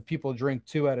realize that people drink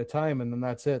 2 at a time and then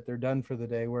that's it. They're done for the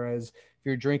day. Whereas if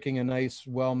you're drinking a nice,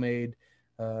 well-made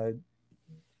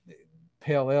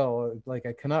pale ale like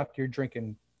a Canuck, you're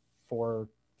drinking 4,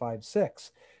 5,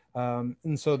 6.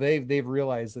 And so they've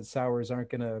realized that sours aren't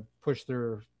going to push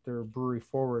their brewery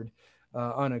forward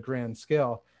on a grand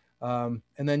scale. And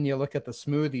then you look at the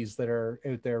smoothies that are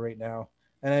out there right now.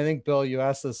 And I think, Bill, you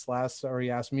asked this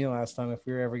you asked me last time if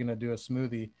we were ever going to do a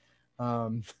smoothie.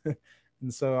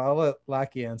 And so I'll let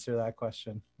Lackey answer that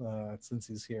question since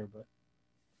he's here. But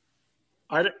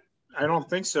I don't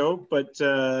think so. But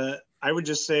I would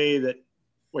just say that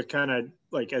what kind of,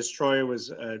 like, as Troy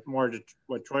was more to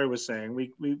what Troy was saying,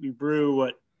 we brew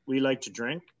what we like to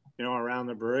drink, around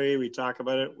the brewery. We talk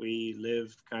about it. We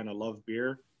love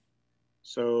beer.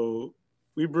 So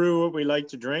we brew what we like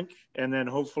to drink, and then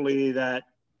hopefully that,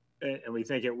 and we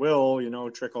think it will,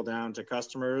 trickle down to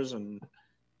customers. And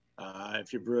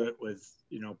if you brew it with,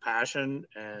 passion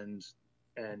and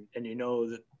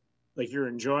that, like, you're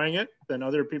enjoying it, then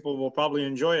other people will probably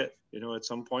enjoy it, at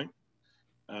some point.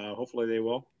 Hopefully they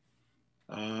will.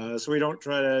 So we don't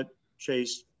try to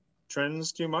chase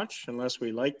trends too much unless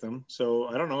we like them. So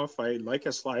I don't know if I like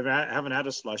a slushy. I haven't had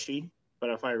a slushy,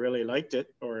 but if I really liked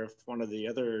it, or if one of the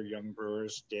other young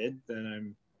brewers did,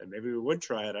 then maybe we would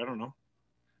try it. I don't know.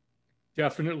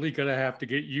 Definitely gonna have to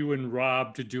get you and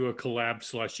Rob to do a collab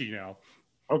slushy now.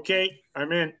 Okay,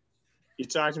 I'm in. You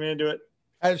talked me into it.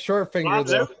 At short finger,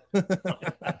 Rob's though.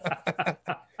 out.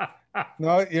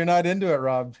 No, you're not into it,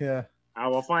 Rob. Yeah.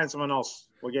 We'll find someone else.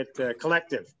 We'll get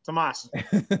Collective. Tomas,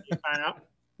 you sign up?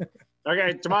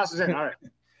 Okay, Tomas is in. All right.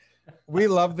 We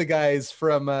love the guys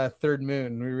from Third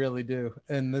Moon. We really do.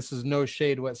 And this is no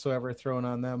shade whatsoever thrown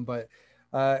on them. But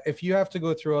if you have to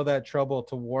go through all that trouble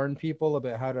to warn people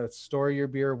about how to store your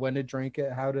beer, when to drink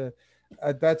it, how to,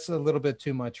 that's a little bit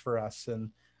too much for us.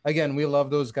 And again, we love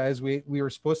those guys. We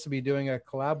were supposed to be doing a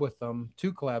collab with them,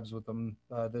 2 collabs with them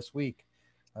this week,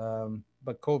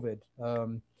 but COVID.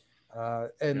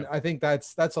 And I think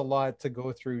that's a lot to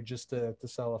go through just to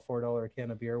sell a $4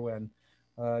 can of beer when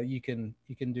you can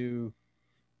do,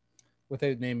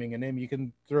 without naming a name, you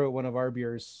can throw out one of our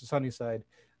beers, Sunnyside,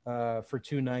 for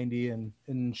 $2.90 and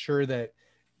ensure that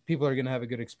people are going to have a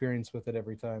good experience with it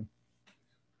every time.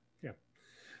 Yeah.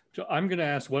 So I'm going to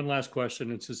ask one last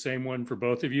question. It's the same one for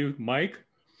both of you. Mike,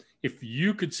 if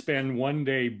you could spend one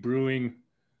day brewing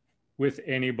with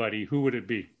anybody, who would it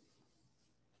be?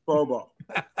 Bobo.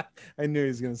 I knew he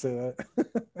was going to say that.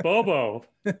 Bobo.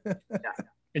 Yeah.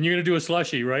 And you're going to do a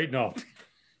slushy, right? No.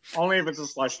 Only if it's a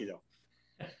slushy, though.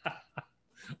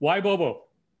 Why Bobo?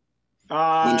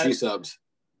 Munchy subs.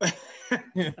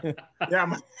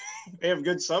 Yeah, they have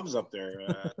good subs up there.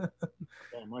 Yeah,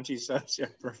 Munchy subs. Yeah,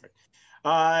 perfect.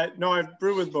 No, I've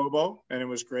brewed with Bobo, and it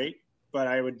was great. But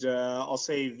I would, I'll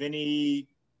say Vinny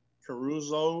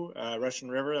Caruso, Russian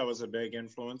River. That was a big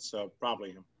influence. So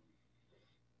probably him.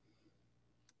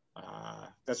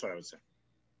 That's what I would say.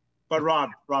 But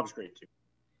Rob's great too.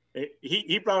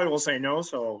 He probably will say no.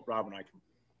 So Rob and I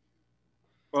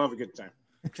we'll have a good time.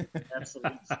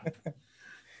 Absolutely.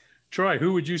 Troy,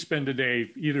 who would you spend a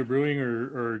day either brewing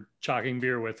or chalking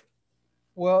beer with?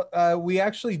 Well, we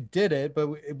actually did it, but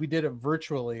we did it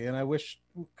virtually. And I wish,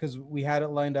 because we had it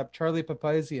lined up, Charlie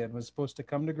Papazian was supposed to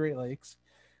come to Great Lakes,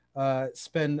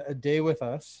 spend a day with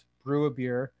us, brew a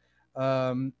beer.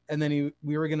 And then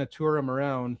we were going to tour him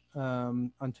around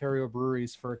Ontario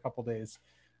breweries for a couple days.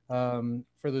 For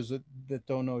those that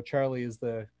don't know, Charlie is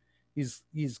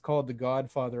he's called the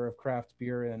godfather of craft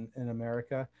beer in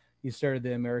America. He started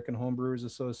the American Homebrewers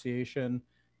Association,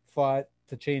 fought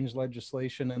to change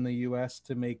legislation in the U.S.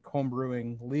 to make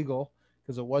homebrewing legal,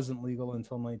 because it wasn't legal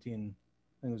until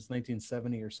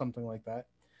 1970 or something like that.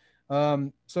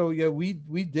 So yeah,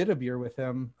 we did a beer with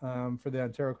him for the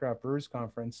Ontario Craft Brewers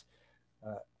Conference,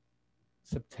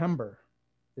 September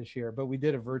this year, but we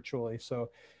did it virtually.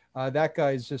 So that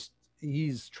guy's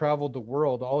he's traveled the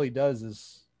world. All he does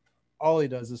is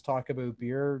talk about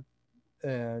beer,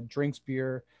 drinks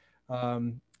beer.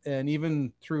 And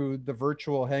even through the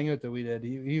virtual hangout that we did,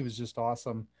 he was just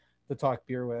awesome to talk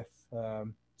beer with.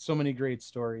 So many great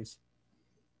stories.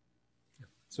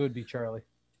 So it'd be Charlie.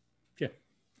 Yeah.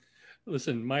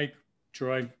 Listen, Mike,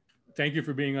 Troy, thank you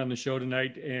for being on the show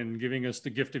tonight and giving us the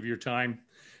gift of your time.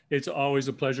 It's always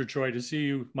a pleasure, Troy, to see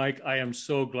you. Mike, I am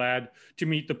so glad to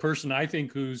meet the person I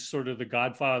think who's sort of the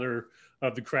godfather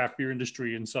of the craft beer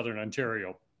industry in Southern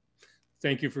Ontario.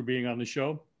 Thank you for being on the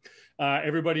show.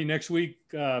 Everybody, next week,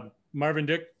 Marvin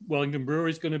Dick, Wellington Brewery,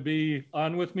 is going to be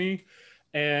on with me.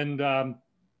 And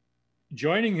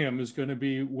joining him is going to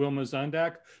be Wilma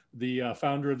Zondak, the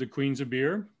founder of the Queens of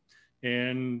Beer.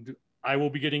 And I will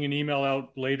be getting an email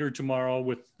out later tomorrow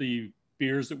with the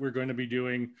beers that we're going to be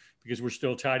doing, because we're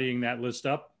still tidying that list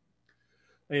up.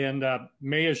 And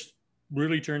May has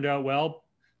really turned out well.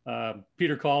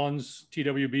 Peter Collins,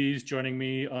 TWB, is joining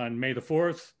me on May the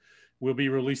 4th. We'll be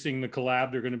releasing the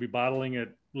collab. They're going to be bottling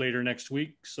it later next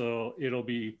week. So it'll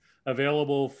be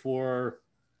available for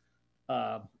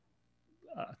our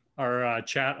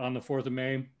chat on the 4th of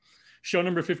May. Show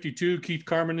number 52, Keith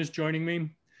Carmen is joining me.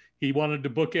 He wanted to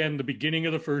bookend the beginning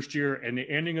of the first year and the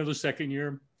ending of the second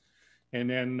year. And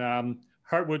then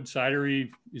Heartwood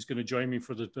Cidery is going to join me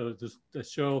for the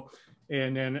show.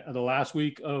 And then the last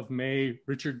week of May,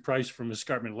 Richard Price from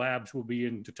Escarpment Labs will be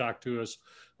in to talk to us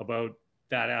about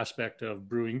that aspect of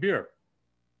brewing beer.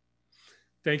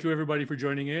 Thank you, everybody, for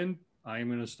joining in. I am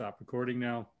going to stop recording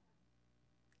now.